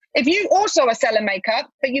is. If you also are selling makeup,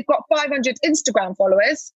 but you've got 500 Instagram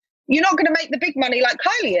followers, You're not going to make the big money like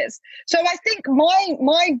Kylie is. So I think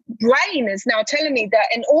my brain is now telling me that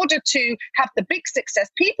in order to have the big success,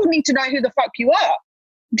 people need to know who the fuck you are.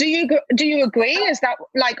 Do you agree? Is that,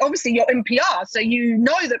 like, obviously you're in PR, so you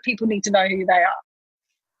know that people need to know who they are.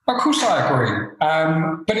 Of course I agree.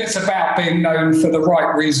 But it's about being known for the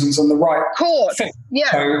right reasons and the right thing.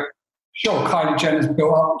 Yeah. So, sure, Kylie Jenner's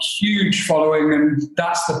built up a huge following, and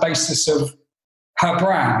that's the basis of her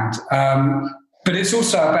brand. But it's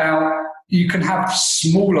also about, you can have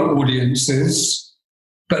smaller audiences,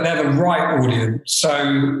 but they're the right audience.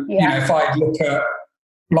 So, if I look at,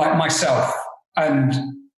 like, myself, and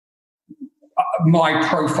my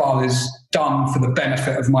profile is done for the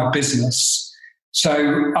benefit of my business. So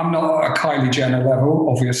I'm not at a Kylie Jenner level,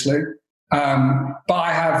 obviously, but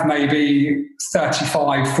I have maybe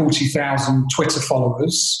 35, 40,000 Twitter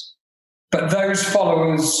followers. But those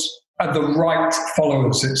followers are the right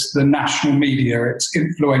followers. It's the national media, it's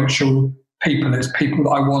influential people, it's people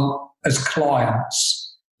that I want as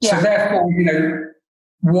clients. Yeah. So therefore,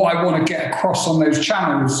 what I want to get across on those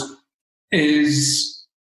channels is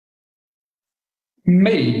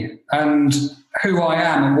me and who I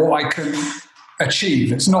am and what I can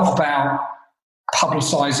achieve. It's not about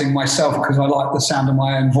publicising myself because I like the sound of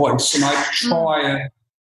my own voice, and I try and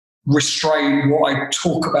restrain what I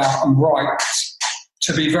talk about and write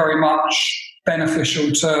to be very much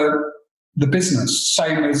beneficial to the business.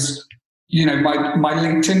 Same as, my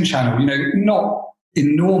LinkedIn channel, not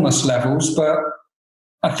enormous levels, but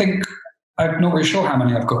I think, I'm not really sure how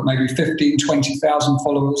many I've got, maybe 15, 20,000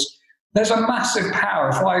 followers. There's a massive power.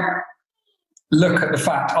 If I look at the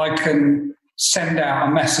fact I can send out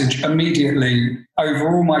a message immediately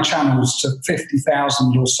over all my channels to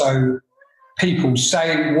 50,000 or so people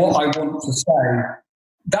saying what I want to say,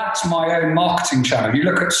 that's my own marketing channel. You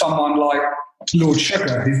look at someone like Lord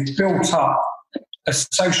Sugar, who's built up a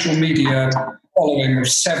social media following of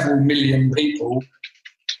several million people.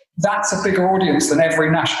 That's a bigger audience than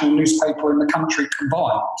every national newspaper in the country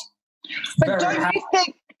combined. But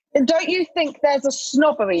don't you think there's a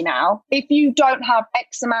snobbery now? If you don't have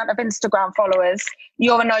X amount of Instagram followers,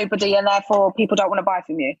 you're a nobody, and therefore people don't want to buy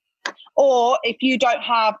from you. Or if you don't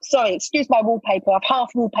have, sorry, excuse my wallpaper, I've half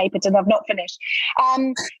wallpapered and I've not finished.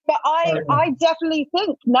 But I definitely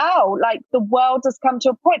think now, like, the world has come to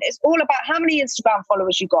a point. It's all about how many Instagram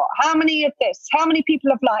followers you got, how many of this, how many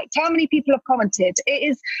people have liked, how many people have commented. It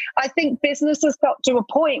is, I think business has got to a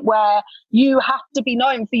point where you have to be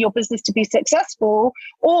known for your business to be successful,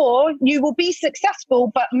 or you will be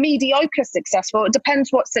successful, but mediocre successful. It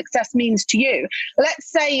depends what success means to you.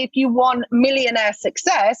 Let's say if you want millionaire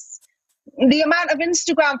success, the amount of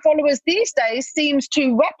Instagram followers these days seems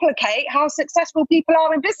to replicate how successful people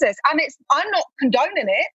are in business. And I'm not condoning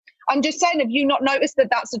it. I'm just saying, have you not noticed that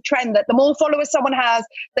that's a trend, that the more followers someone has,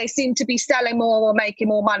 they seem to be selling more or making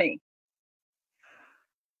more money?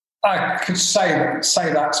 I could say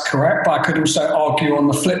that's correct, but I could also argue on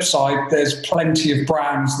the flip side, there's plenty of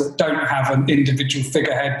brands that don't have an individual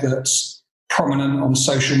figurehead that's prominent on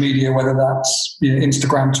social media, whether that's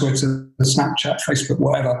Instagram, Twitter, Snapchat, Facebook,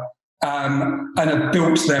 whatever. And have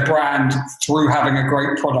built their brand through having a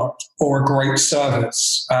great product or a great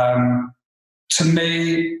service. To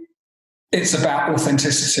me, it's about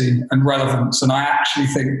authenticity and relevance. And I actually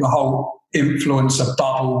think the whole influencer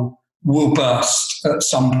bubble will burst at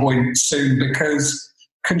some point soon, because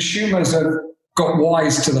consumers have got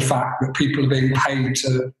wise to the fact that people are being paid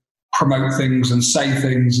to promote things and say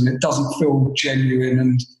things, and it doesn't feel genuine.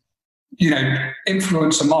 And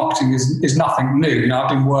influencer marketing is nothing new. I've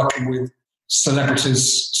been working with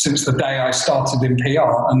celebrities since the day I started in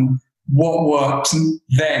PR, and what worked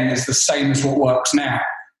then is the same as what works now.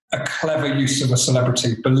 A clever use of a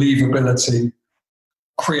celebrity, believability,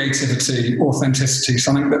 creativity, authenticity,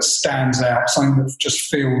 something that stands out, something that just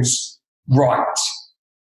feels right.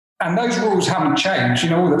 And those rules haven't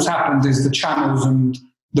changed. All that's happened is the channels and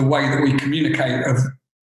the way that we communicate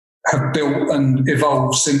have built and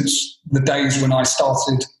evolved since the days when I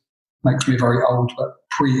started. Makes me very old, but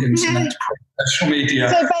pre-internet, pre-social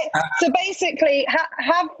media. So basically,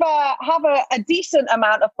 have a decent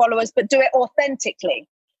amount of followers, but do it authentically.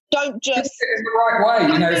 Don't just do it in the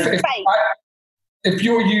right way. If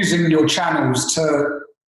you're using your channels to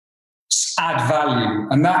add value,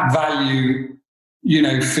 and that value,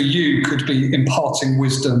 for you could be imparting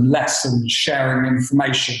wisdom, lessons, sharing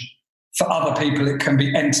information. For other people, it can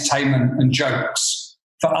be entertainment and jokes.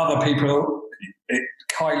 For other people,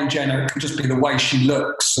 Kylie Jenner, it could just be the way she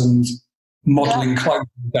looks and modelling clothes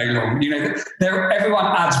all day long. Everyone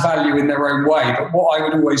adds value in their own way. But what I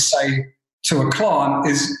would always say to a client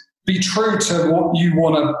is be true to what you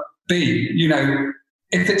want to be.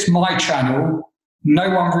 if it's my channel, no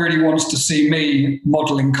one really wants to see me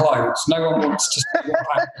modelling clothes. No one wants to see what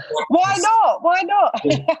I have for breakfast. Why not?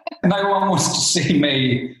 No one wants to see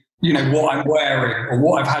me, what I'm wearing or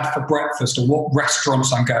what I've had for breakfast or what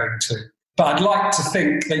restaurants I'm going to. But I'd like to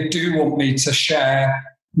think they do want me to share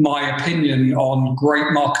my opinion on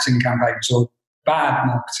great marketing campaigns or bad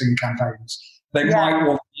marketing campaigns. They might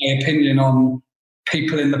want my opinion on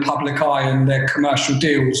people in the public eye and their commercial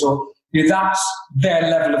deals, or that's their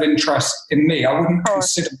level of interest in me. I wouldn't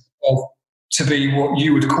consider myself to be what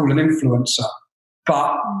you would call an influencer,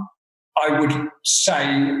 but I would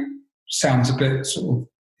say, sounds a bit sort of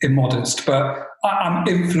immodest, but I'm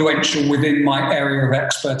influential within my area of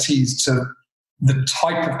expertise to the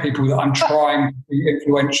type of people that I'm trying to be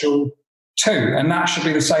influential to. And that should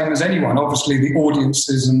be the same as anyone. Obviously, the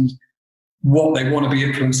audiences and what they want to be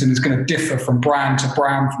influenced in is going to differ from brand to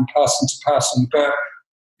brand, from person to person. But,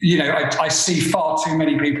 I see far too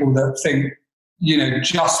many people that think,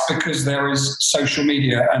 just because there is social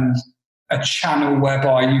media and a channel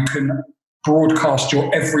whereby you can broadcast your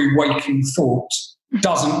every waking thought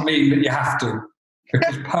doesn't mean that you have to.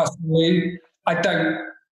 Because personally, I don't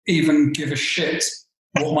even give a shit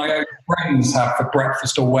what my own friends have for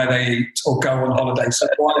breakfast or where they eat or go on holiday. So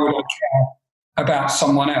why would I care about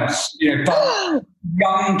someone else? But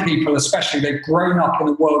young people especially, they've grown up in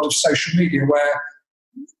a world of social media where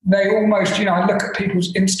they almost, I look at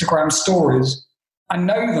people's Instagram stories, I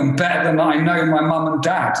know them better than I know my mum and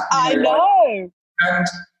dad. I know. And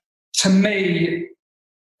to me,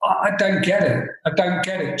 I don't get it. I don't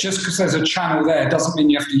get it. Just because there's a channel there doesn't mean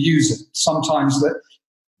you have to use it. Sometimes that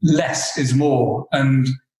less is more. And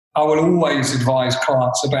I will always advise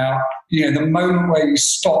clients about, the moment where you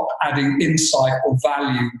stop adding insight or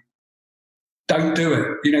value, don't do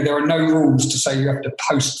it. There are no rules to say you have to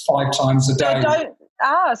post 5 times a day.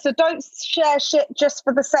 So don't share shit just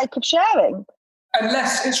for the sake of sharing.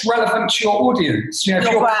 Unless it's relevant to your audience. If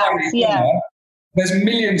you're Chloe, there's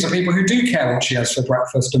millions of people who do care what she has for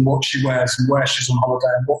breakfast and what she wears and where she's on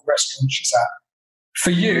holiday and what restaurant she's at. For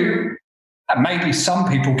you, and maybe some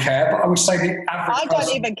people care, but I would say the average I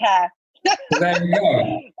don't even care. There you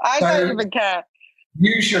go. I don't even care.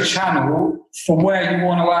 Use your channel for where you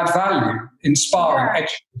want to add value, inspiring,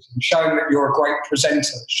 educating, showing that you're a great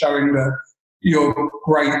presenter, showing that you're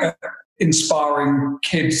great at inspiring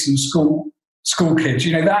kids and school kids.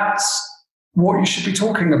 That's what you should be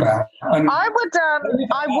talking about. And I would.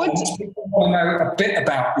 People want to know a bit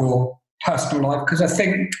about your personal life because I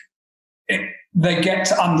think they get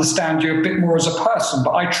to understand you a bit more as a person.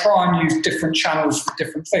 But I try and use different channels for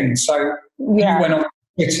different things. So you went on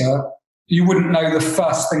Twitter, you wouldn't know the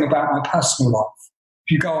first thing about my personal life.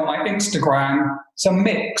 If you go on my Instagram, it's a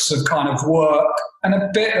mix of kind of work and a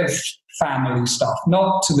bit of family stuff,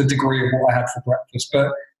 not to the degree of what I had for breakfast,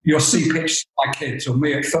 but you'll see pictures of my kids or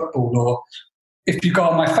me at football, or if you go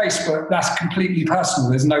on my Facebook, that's completely personal.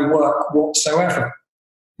 There's no work whatsoever.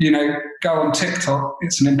 Go on TikTok,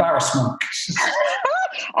 it's an embarrassment.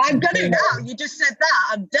 I'm going now. You just said that.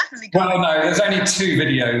 I'm definitely going. Well, no, there's only 2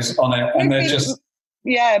 videos on it, and they're just...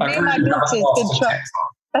 Yeah, me and my daughters did try.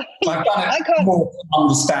 I've done it more to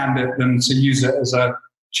understand it than to use it as a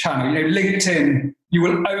channel. LinkedIn, you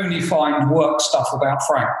will only find work stuff about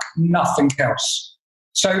Frank, nothing else.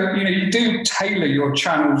 So, you do tailor your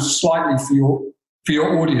channels slightly for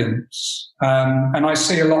your audience. And I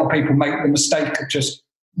see a lot of people make the mistake of just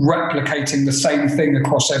replicating the same thing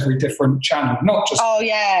across every different channel, not just... Oh,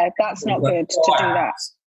 yeah, that's not good to do that.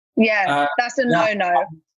 Yeah, that's a no-no.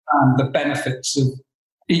 And the benefits of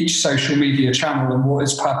each social media channel and what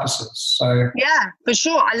its purposes. So yeah, for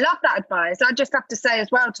sure. I love that advice. I just have to say as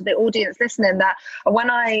well to the audience listening that when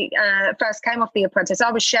I first came off The Apprentice, I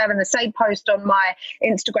was sharing the same post on my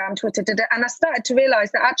Instagram, Twitter, and I started to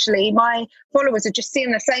realise that actually my followers are just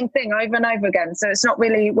seeing the same thing over and over again. So it's not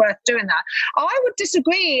really worth doing that. I would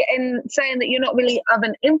disagree in saying that you're not really of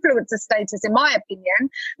an influencer status, in my opinion.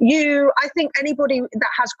 I think anybody that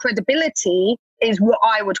has credibility is what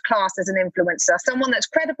I would class as an influencer. Someone that's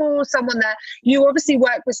credible, someone that you obviously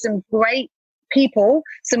work with some great people,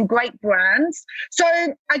 some great brands. So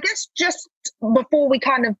I guess just before we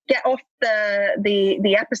kind of get off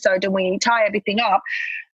the episode and we tie everything up,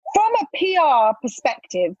 from a PR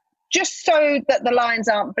perspective, just so that the lines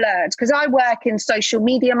aren't blurred, because I work in social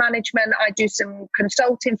media management, I do some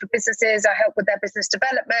consulting for businesses, I help with their business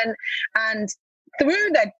development, and through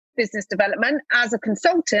their business development as a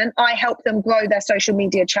consultant, I help them grow their social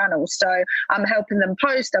media channels. So I'm helping them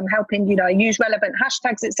post, I'm helping, use relevant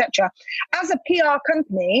hashtags, etc. As a PR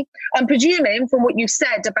company, I'm presuming from what you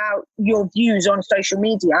said about your views on social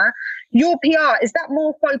media, your PR, is that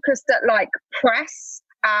more focused at like press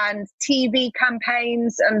and TV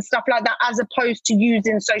campaigns and stuff like that, as opposed to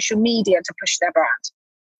using social media to push their brand?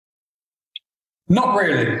 Not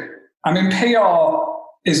really. I mean,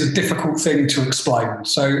 PR is a difficult thing to explain.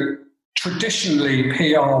 So traditionally,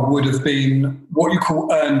 PR would have been what you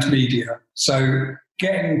call earned media. So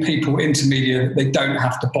getting people into media that they don't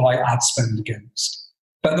have to buy ad spend against.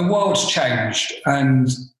 But the world's changed, and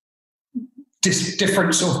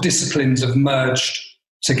different sort of disciplines have merged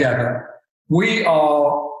together. We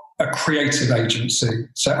are a creative agency.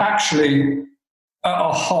 So actually, at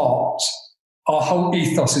our heart, our whole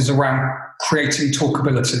ethos is around creating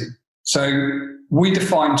talkability. So we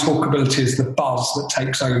define talkability as the buzz that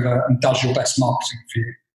takes over and does your best marketing for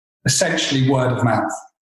you, essentially word of mouth.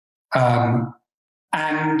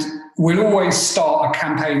 And we'll always start a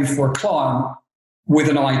campaign for a client with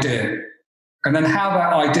an idea. And then how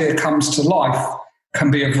that idea comes to life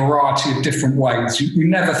can be a variety of different ways. You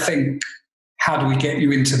never think, how do we get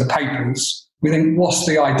you into the papers? We think, what's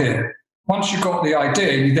the idea? Once you've got the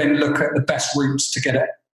idea, you then look at the best routes to get it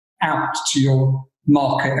out to your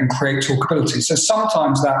market and create talkability. So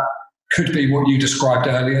sometimes that could be what you described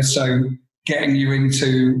earlier. So getting you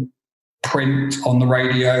into print, on the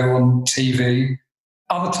radio, on TV.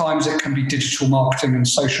 Other times it can be digital marketing and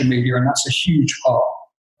social media, and that's a huge part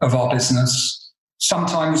of our business.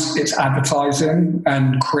 Sometimes it's advertising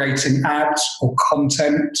and creating ads or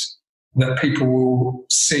content that people will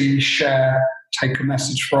see, share, take a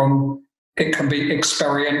message from. It can be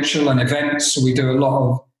experiential and events. So we do a lot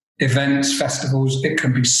of events, festivals. It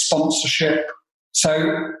can be sponsorship.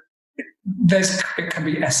 So it can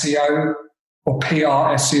be SEO or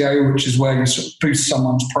PR SEO, which is where you sort of boost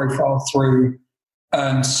someone's profile through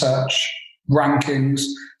earned search rankings.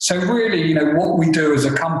 So really, what we do as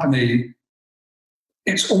a company,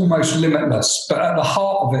 it's almost limitless. But at the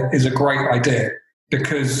heart of it is a great idea,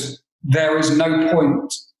 because there is no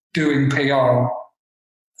point doing PR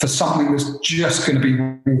for something that's just going to be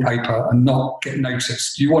wallpaper and not get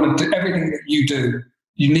noticed. You want to do everything that you do,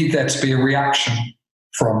 you need there to be a reaction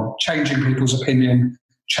from changing people's opinion,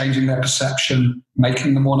 changing their perception,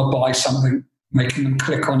 making them want to buy something, making them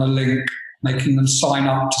click on a link, making them sign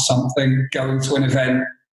up to something, going to an event.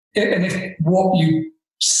 And if what you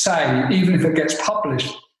say, even if it gets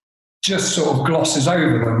published, just sort of glosses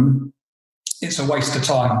over them, it's a waste of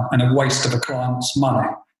time and a waste of a client's money.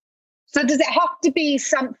 So does it have to be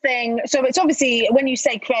something, so it's obviously, when you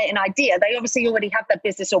say create an idea, they obviously already have their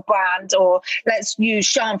business or brand, or let's use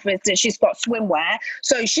Sian, for instance, she's got swimwear.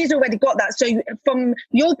 So she's already got that. So from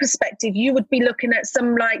your perspective, you would be looking at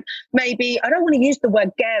some, like, maybe, I don't want to use the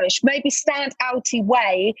word garish, maybe stand-outy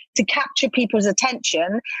way to capture people's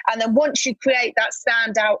attention. And then once you create that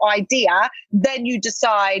standout idea, then you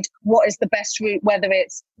decide what is the best route, whether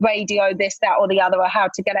it's radio, this, that, or the other, or how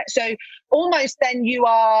to get it. So almost then you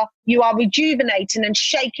are rejuvenating and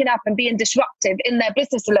shaking up and being disruptive in their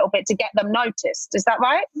business a little bit to get them noticed. Is that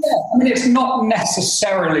right? Yeah, I mean, it's not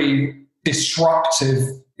necessarily disruptive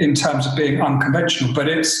in terms of being unconventional, but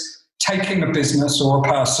it's taking a business or a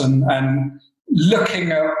person and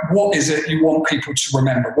looking at what is it you want people to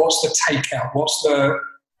remember? What's the takeout? What's the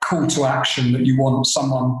call to action that you want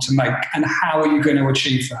someone to make? And how are you going to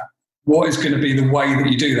achieve that? What is going to be the way that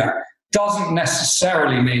you do that? Doesn't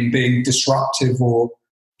necessarily mean being disruptive or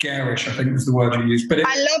garish, I think was the word you used. But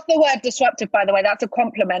I love the word disruptive, by the way. That's a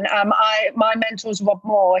compliment. My mentor's Rob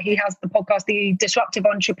Moore. He has the podcast, The Disruptive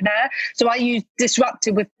Entrepreneur. So I use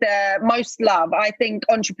disruptive with the most love. I think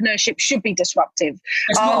entrepreneurship should be disruptive.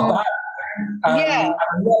 It's not bad. Yeah.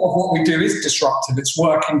 And a lot of what we do is disruptive. It's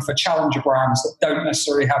working for challenger brands that don't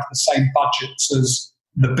necessarily have the same budgets as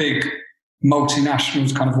the big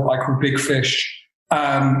multinationals, kind of what I call big fish.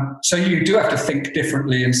 So you do have to think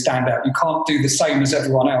differently and stand out. You can't do the same as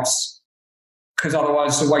everyone else, because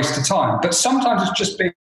otherwise it's a waste of time. But sometimes it's just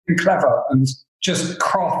being clever and just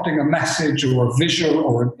crafting a message or a visual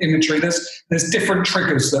or an imagery. There's different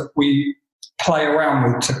triggers that we play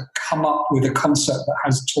around with to come up with a concept that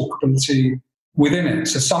has talkability within it.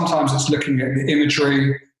 So sometimes it's looking at the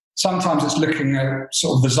imagery. Sometimes it's looking at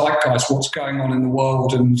sort of the zeitgeist, what's going on in the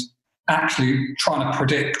world, and actually trying to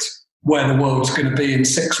predict where the world's going to be in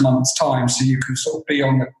 6 months' time, so you can sort of be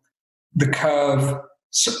on the curve.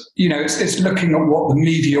 So, it's looking at what the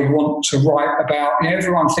media want to write about.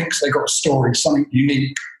 Everyone thinks they've got a story, something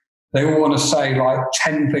unique. They all want to say like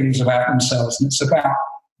 10 things about themselves, and it's about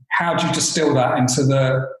how do you distill that into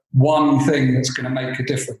the one thing that's going to make a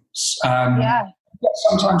difference.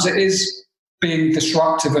 Sometimes it is being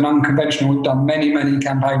disruptive and unconventional. We've done many, many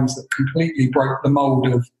campaigns that completely broke the mold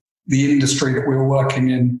of the industry that we were working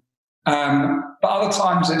in But other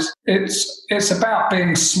times it's about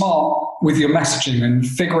being smart with your messaging and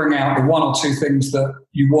figuring out the one or two things that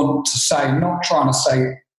you want to say, not trying to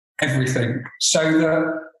say everything, so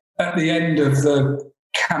that at the end of the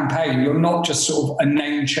campaign, you're not just sort of a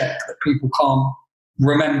name check that people can't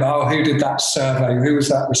remember. Oh, who did that survey? Who was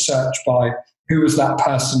that research by? Who was that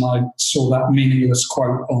person I saw that meaningless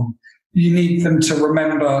quote on? You need them to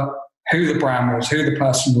remember who the brand was, who the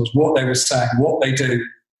person was, what they were saying, what they do.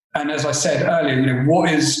 And as I said earlier,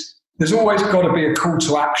 there's always got to be a call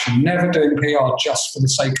to action, never doing PR just for the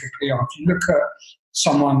sake of PR. If you look at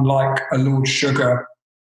someone like a Lord Sugar,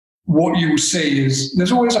 what you will see is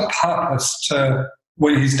there's always a purpose to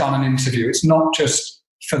when he's done an interview. It's not just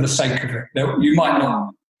for the sake of it. You might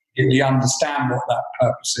not really understand what that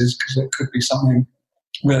purpose is, because it could be something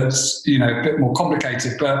that's, a bit more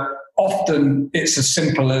complicated, but often it's as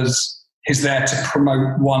simple as he's there to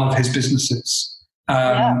promote one of his businesses.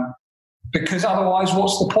 Because otherwise,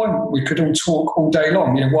 what's the point? We could all talk all day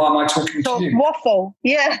long. Why am I talking to you? Waffle.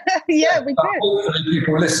 Yeah, we could. Hopefully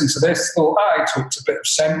people listen to this, thought, he talked a bit of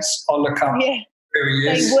sense. I'll look up who he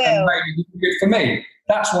is, and maybe he can do it for me.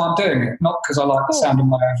 That's why I'm doing it, not because I like the sound of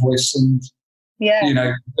my own voice and, doing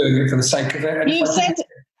it for the sake of it. And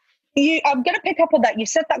I'm going to pick up on that. You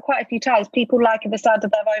said that quite a few times. People like the sound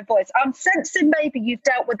of their own voice. I'm sensing maybe you've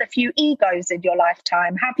dealt with a few egos in your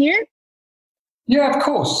lifetime. Have you? Yeah, of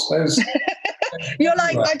course. You're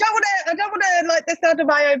like, I don't want to like the sound of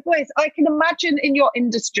my own voice. I can imagine in your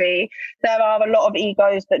industry there are a lot of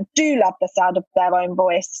egos that do love the sound of their own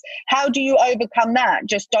voice. How do you overcome that?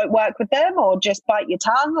 Just don't work with them, or just bite your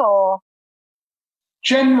tongue, or?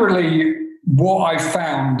 Generally, what I've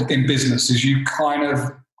found in business is you kind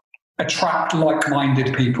of attract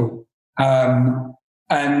like-minded people.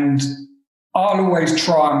 And I'll always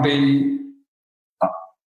try and be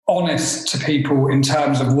honest to people in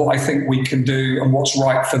terms of what I think we can do and what's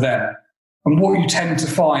right for them. And what you tend to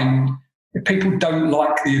find, if people don't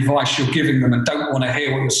like the advice you're giving them and don't want to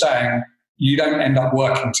hear what you're saying, you don't end up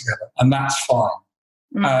working together, and that's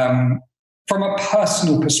fine. From a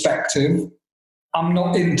personal perspective, I'm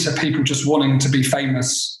not into people just wanting to be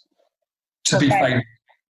famous to be famous.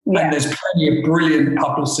 Yeah. And there's plenty of brilliant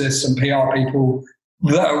publicists and PR people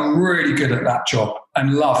that are really good at that job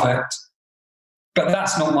and love it. But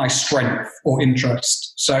that's not my strength or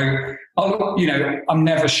interest. So, I'm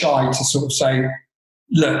never shy to sort of say,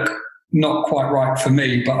 look, not quite right for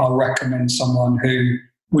me, but I'll recommend someone who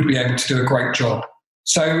would be able to do a great job.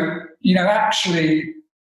 So, actually,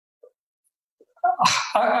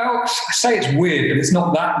 I say it's weird, but it's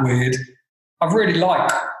not that weird. I really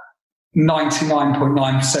like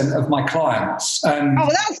 99.9% of my clients. And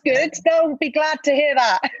that's good. They'll be glad to hear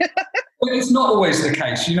that. But it's not always the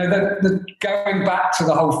case. The going back to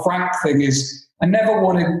the whole Frank thing is, I never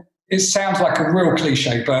wanted, it sounds like a real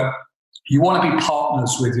cliche, but you want to be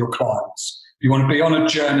partners with your clients. You want to be on a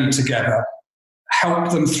journey together,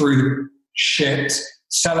 help them through the shit,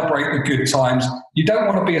 celebrate the good times. You don't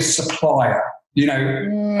want to be a supplier. I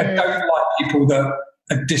don't like people that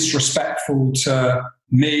are disrespectful to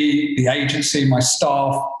me, the agency, my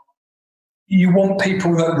staff. You want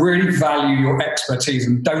people that really value your expertise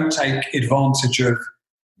and don't take advantage of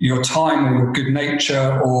your time or your good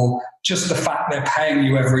nature, or just the fact they're paying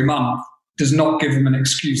you every month does not give them an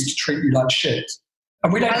excuse to treat you like shit.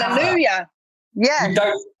 And we don't have that. Yeah. We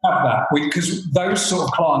don't have that, because those sort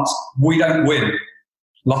of clients, we don't win.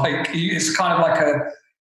 It's kind of like a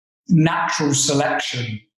natural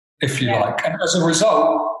selection, if you like. And as a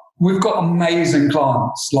result, we've got amazing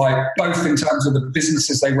clients, both in terms of the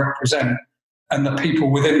businesses they represent and the people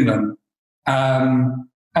within them.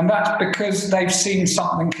 And that's because they've seen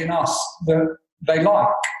something in us that they like,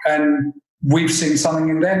 and we've seen something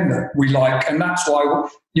in them that we like. And that's why,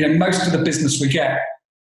 most of the business we get,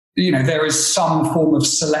 there is some form of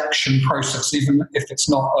selection process, even if it's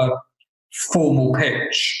not a formal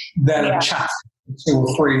pitch. They'll chat to 2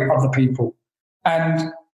 or 3 other people.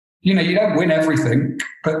 And, you don't win everything,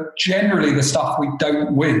 but generally the stuff we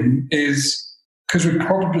don't win is because we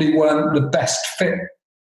probably weren't the best fit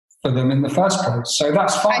for them in the first place. So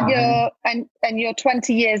that's fine. And you're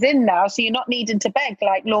 20 years in now, so you're not needing to beg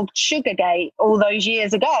like Lord Sugargate all those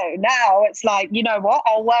years ago. Now it's like, you know what,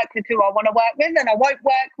 I'll work with who I want to work with, and I won't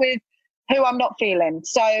work with who I'm not feeling.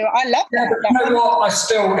 So I love that. But you know what,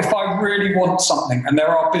 if I really want something, and there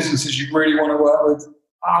are businesses you really want to work with,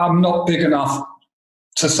 I'm not big enough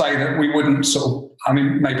to say that we wouldn't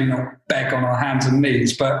maybe not beg on our hands and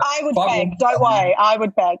knees, but I would beg. Don't worry, I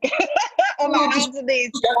would beg on my hands and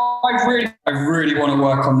knees. I really want to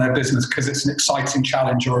work on their business because it's an exciting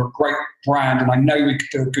challenge or a great brand, and I know we could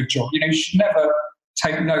do a good job. You should never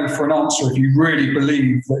take no for an answer if you really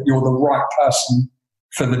believe that you're the right person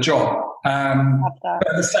for the job. But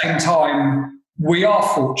at the same time, we are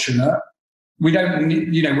fortunate. We don't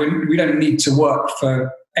need to work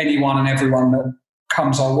for anyone and everyone that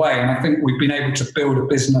comes our way. And I think we've been able to build a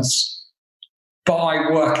business by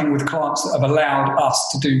working with clients that have allowed us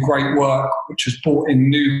to do great work, which has brought in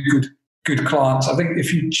new good clients. I think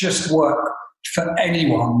if you just work for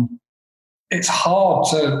anyone, it's hard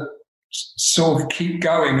to sort of keep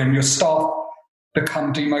going, and your staff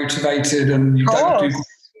become demotivated and you don't do good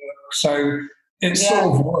work. So it sort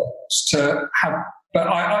of works to have, but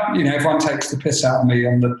everyone takes the piss out of me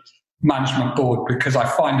on the management board because I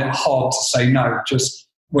find it hard to say no. Just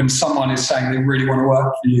when someone is saying they really want to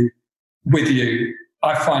work with you,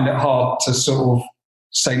 I find it hard to sort of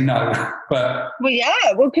say no. But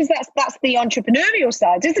because that's the entrepreneurial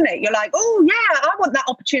side, isn't it? You're like, oh yeah, I want that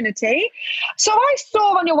opportunity. So I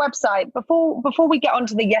saw on your website before we get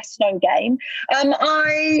onto the yes no game,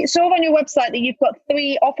 I saw on your website that you've got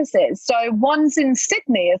 3 offices. So one's in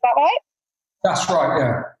Sydney, is that right? That's right,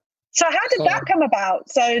 yeah. So how did that come about?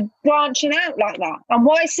 So branching out like that, and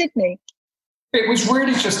why Sydney? It was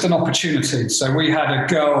really just an opportunity. So we had a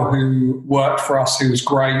girl who worked for us who was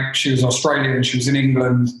great. She was Australian. She was in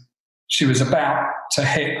England. She was about to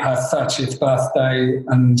hit her 30th birthday,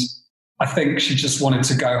 and I think she just wanted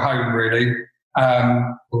to go home, really.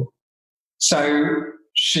 So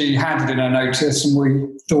she handed in her notice, and we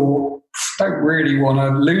thought, don't really want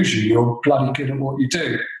to lose you. You're bloody good at what you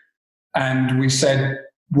do. And we said,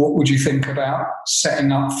 what would you think about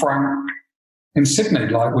setting up Frank in Sydney,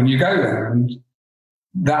 like when you go there? And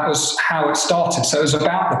that was how it started. So it was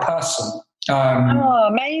about the person.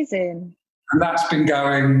 Amazing. And that's been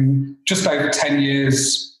going just over 10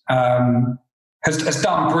 years. Has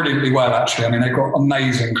done brilliantly well, actually. I mean, they've got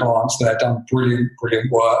amazing clients there, done brilliant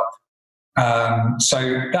work.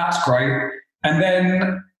 So that's great. And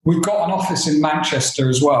then we've got an office in Manchester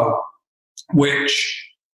as well, which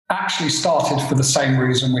actually started for the same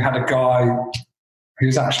reason. We had a guy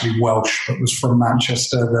who's actually Welsh but was from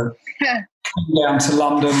Manchester that came down to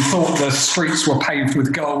London, thought the streets were paved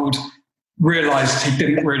with gold, realised he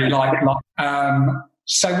didn't really like London.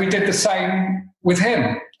 So we did the same with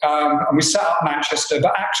him. And we set up Manchester.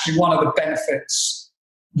 But actually one of the benefits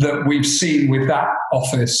that we've seen with that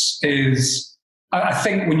office is, I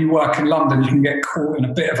think when you work in London, you can get caught in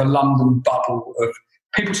a bit of a London bubble of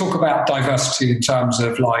people talk about diversity in terms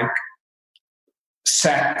of like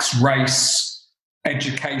sex, race,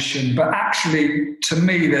 education, but actually to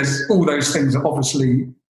me there's all those things are obviously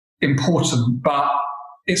important, but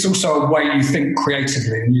it's also a way you think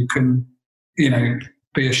creatively, and you can,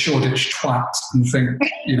 be a Shoreditch twat and think,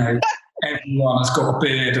 everyone has got a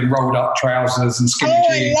beard and rolled up trousers and skinny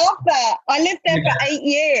jeans. I love that. I lived there for 8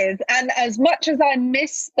 years, and as much as I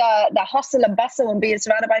miss the hustle and bustle and being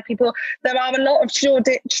surrounded by people, there are a lot of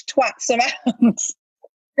Shoreditch twats around.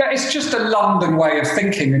 Yeah, it's just a London way of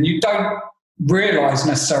thinking, and you don't realise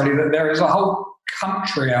necessarily that there is a whole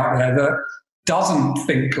country out there that doesn't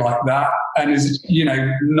think like that and is,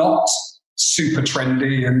 not super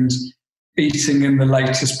trendy and eating in the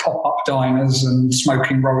latest pop-up diners and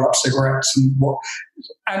smoking roll-up cigarettes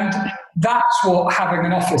and that's what having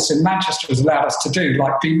an office in Manchester has allowed us to do,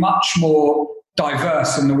 like be much more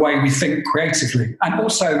diverse in the way we think creatively, and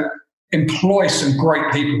also employ some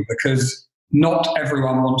great people, because not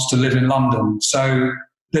everyone wants to live in London. So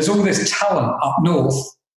there's all this talent up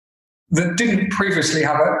north that didn't previously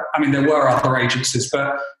have there were other agencies,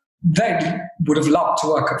 but they would have loved to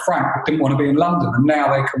work at Frank but didn't want to be in London, and now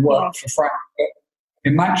they can work for Frank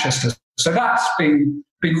in Manchester. So that's been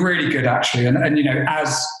really good, actually. And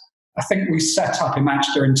as I think we set up in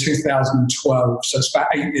Manchester in 2012, so it's about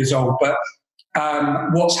 8 years old. But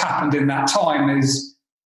what's happened in that time is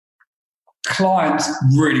clients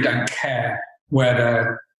really don't care where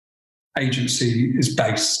their agency is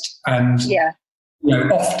based. And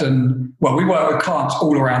often, we work with clients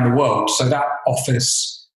all around the world. So that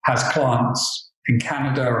office has clients in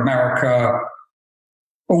Canada, America,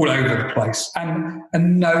 all over the place. And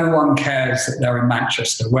no one cares that they're in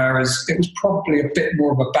Manchester, whereas it was probably a bit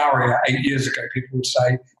more of a barrier 8 years ago. People would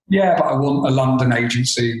say, yeah, but I want a London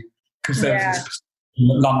agency because there's this perception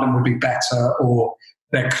that London would be better, or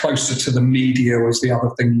they're closer to the media was the other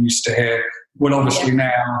thing you used to hear. Well, obviously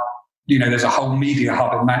now, there's a whole media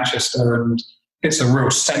hub in Manchester and it's a real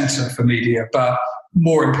centre for media. But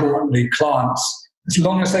more importantly, clients, as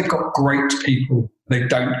long as they've got great people, they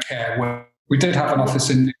don't care where. We did have an office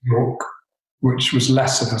in New York, which was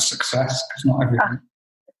less of a success because not everyone.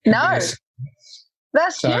 No.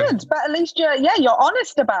 That's good, but at least you're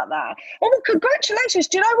honest about that. Well, congratulations.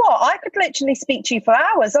 Do you know what? I could literally speak to you for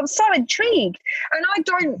hours. I'm so intrigued. And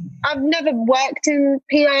I've never worked in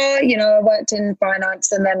PR. You know, I worked in finance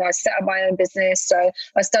and then I set up my own business. So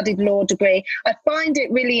I studied law degree. I find it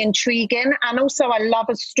really intriguing. And also I love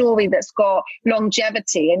a story that's got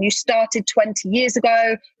longevity. And you started 20 years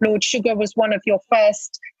ago. Lord Sugar was one of your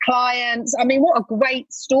first clients. I mean, what a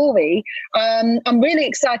great story. I'm really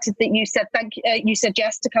excited that you said you said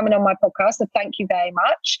yes to coming on my podcast, so thank you very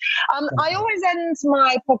much. I always end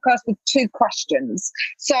my podcast with 2 questions.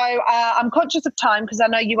 So I'm conscious of time because I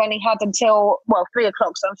know you only had until 3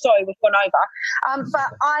 o'clock, so I'm sorry we've gone over.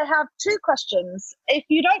 But I have 2 questions, if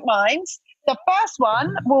you don't mind. The first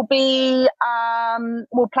one will be,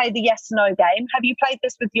 we'll play the yes/no game. Have you played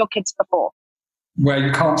this with your kids before? Where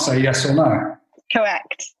you can't say yes or no.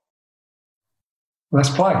 Correct. Let's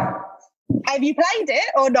play. Have you played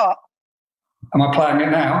it or not? Am I playing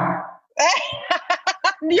it now?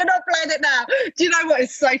 You're not playing it now. Do you know what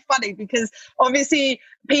is so funny? Because obviously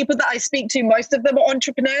people that I speak to, most of them are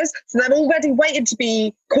entrepreneurs. So they're already waiting to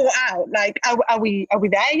be caught out. Like, are we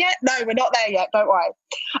there yet? No, we're not there yet. Don't worry.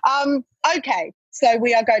 Okay. So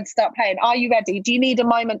we are going to start playing. Are you ready? Do you need a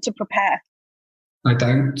moment to prepare? I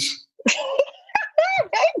don't.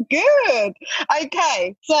 Very good.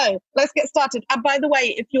 Okay, so let's get started. And by the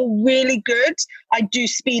way, if you're really good, I do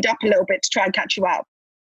speed up a little bit to try and catch you out.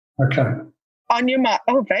 Okay. On your mark.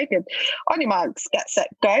 Oh, very good. On your marks, get set,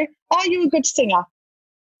 go. Are you a good singer?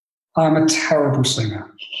 I'm a terrible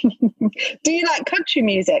singer. Do you like country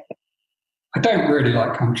music? I don't really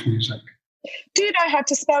like country music. Do you know how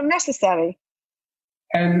to spell necessary?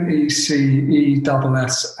 NECESSARY,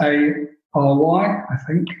 I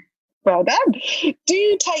think. Well done. Do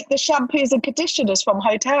you take the shampoos and conditioners from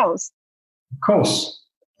hotels? Of course.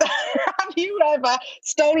 Have you ever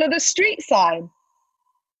stolen a street sign?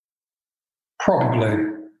 Probably.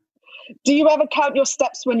 Do you ever count your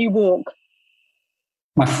steps when you walk?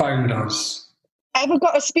 My phone does. Ever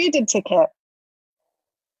got a speeding ticket?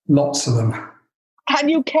 Lots of them. Can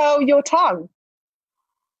you curl your tongue?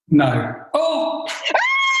 No. Oh!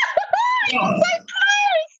 You're so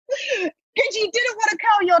close! Because you didn't want to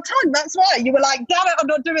curl your tongue. That's why. You were like, damn it, I'm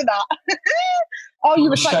not doing that. Oh, you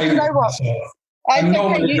were saying, you know what? I'm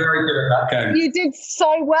normally very good at that game. You did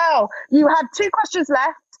so well. You had 2 questions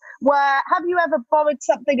left. Have you ever borrowed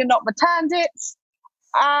something and not returned it?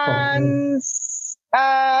 And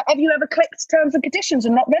have you ever clicked terms and conditions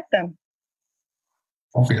and not read them?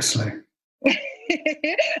 Obviously.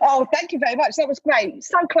 Oh, thank you very much. That was great.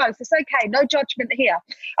 So close. It's okay. No judgment here.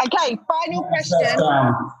 Okay, final question.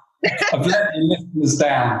 I've let the listeners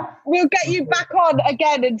down. We'll get you back on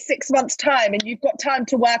again in 6 months' time, and you've got time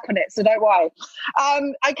to work on it, so don't worry.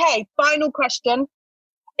 Okay, final question.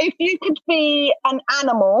 If you could be an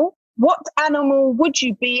animal, what animal would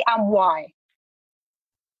you be and why?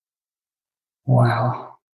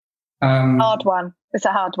 Wow. Hard one. It's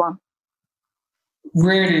a hard one.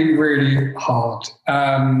 Really, really hard.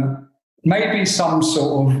 Maybe some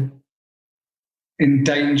sort of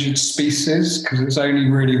endangered species, because it's only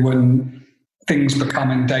really when things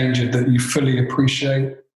become endangered that you fully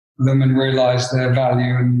appreciate them and realise their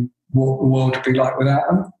value and what the world would be like without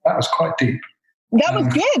them. That was quite deep. That was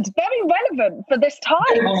good. Very relevant for this time.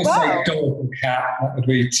 I didn't want to say dog and cat. That would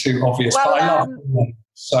be too obvious. Well, but I love them.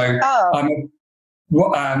 So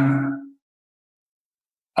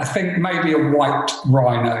I think maybe a white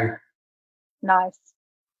rhino. Nice.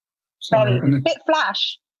 Sorry. Very bit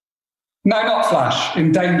flash. No, not flash.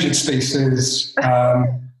 Endangered species.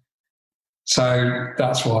 So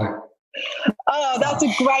that's why. Oh, that's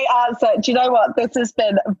a great answer. Do you know what? This has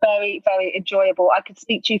been very, very enjoyable. I could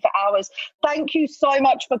speak to you for hours. Thank you so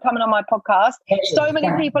much for coming on my podcast. So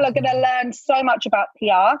many people are going to learn so much about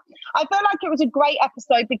PR. I feel like it was a great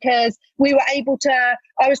episode because we were able to,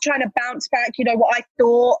 I was trying to bounce back, you know, what I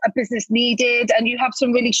thought a business needed, and you have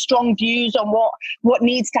some really strong views on what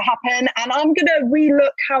needs to happen. And I'm going to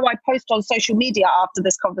relook how I post on social media after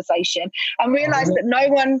this conversation and realize that no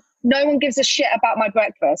one gives a shit about my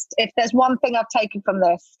breakfast. If there's one thing I've taken from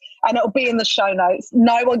this, and it'll be in the show notes,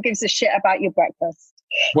 no one gives a shit about your breakfast.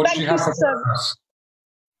 What did you have for breakfast?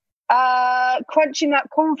 Crunchy nut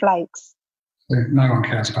cornflakes. No one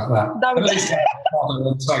cares about that. No At least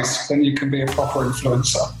taste, then you can be a proper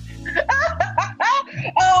influencer.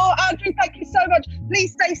 Oh, Andrew, thank you so much.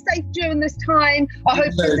 Please stay safe during this time. I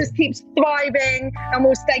hope business keeps thriving and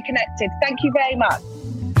we'll stay connected. Thank you very much.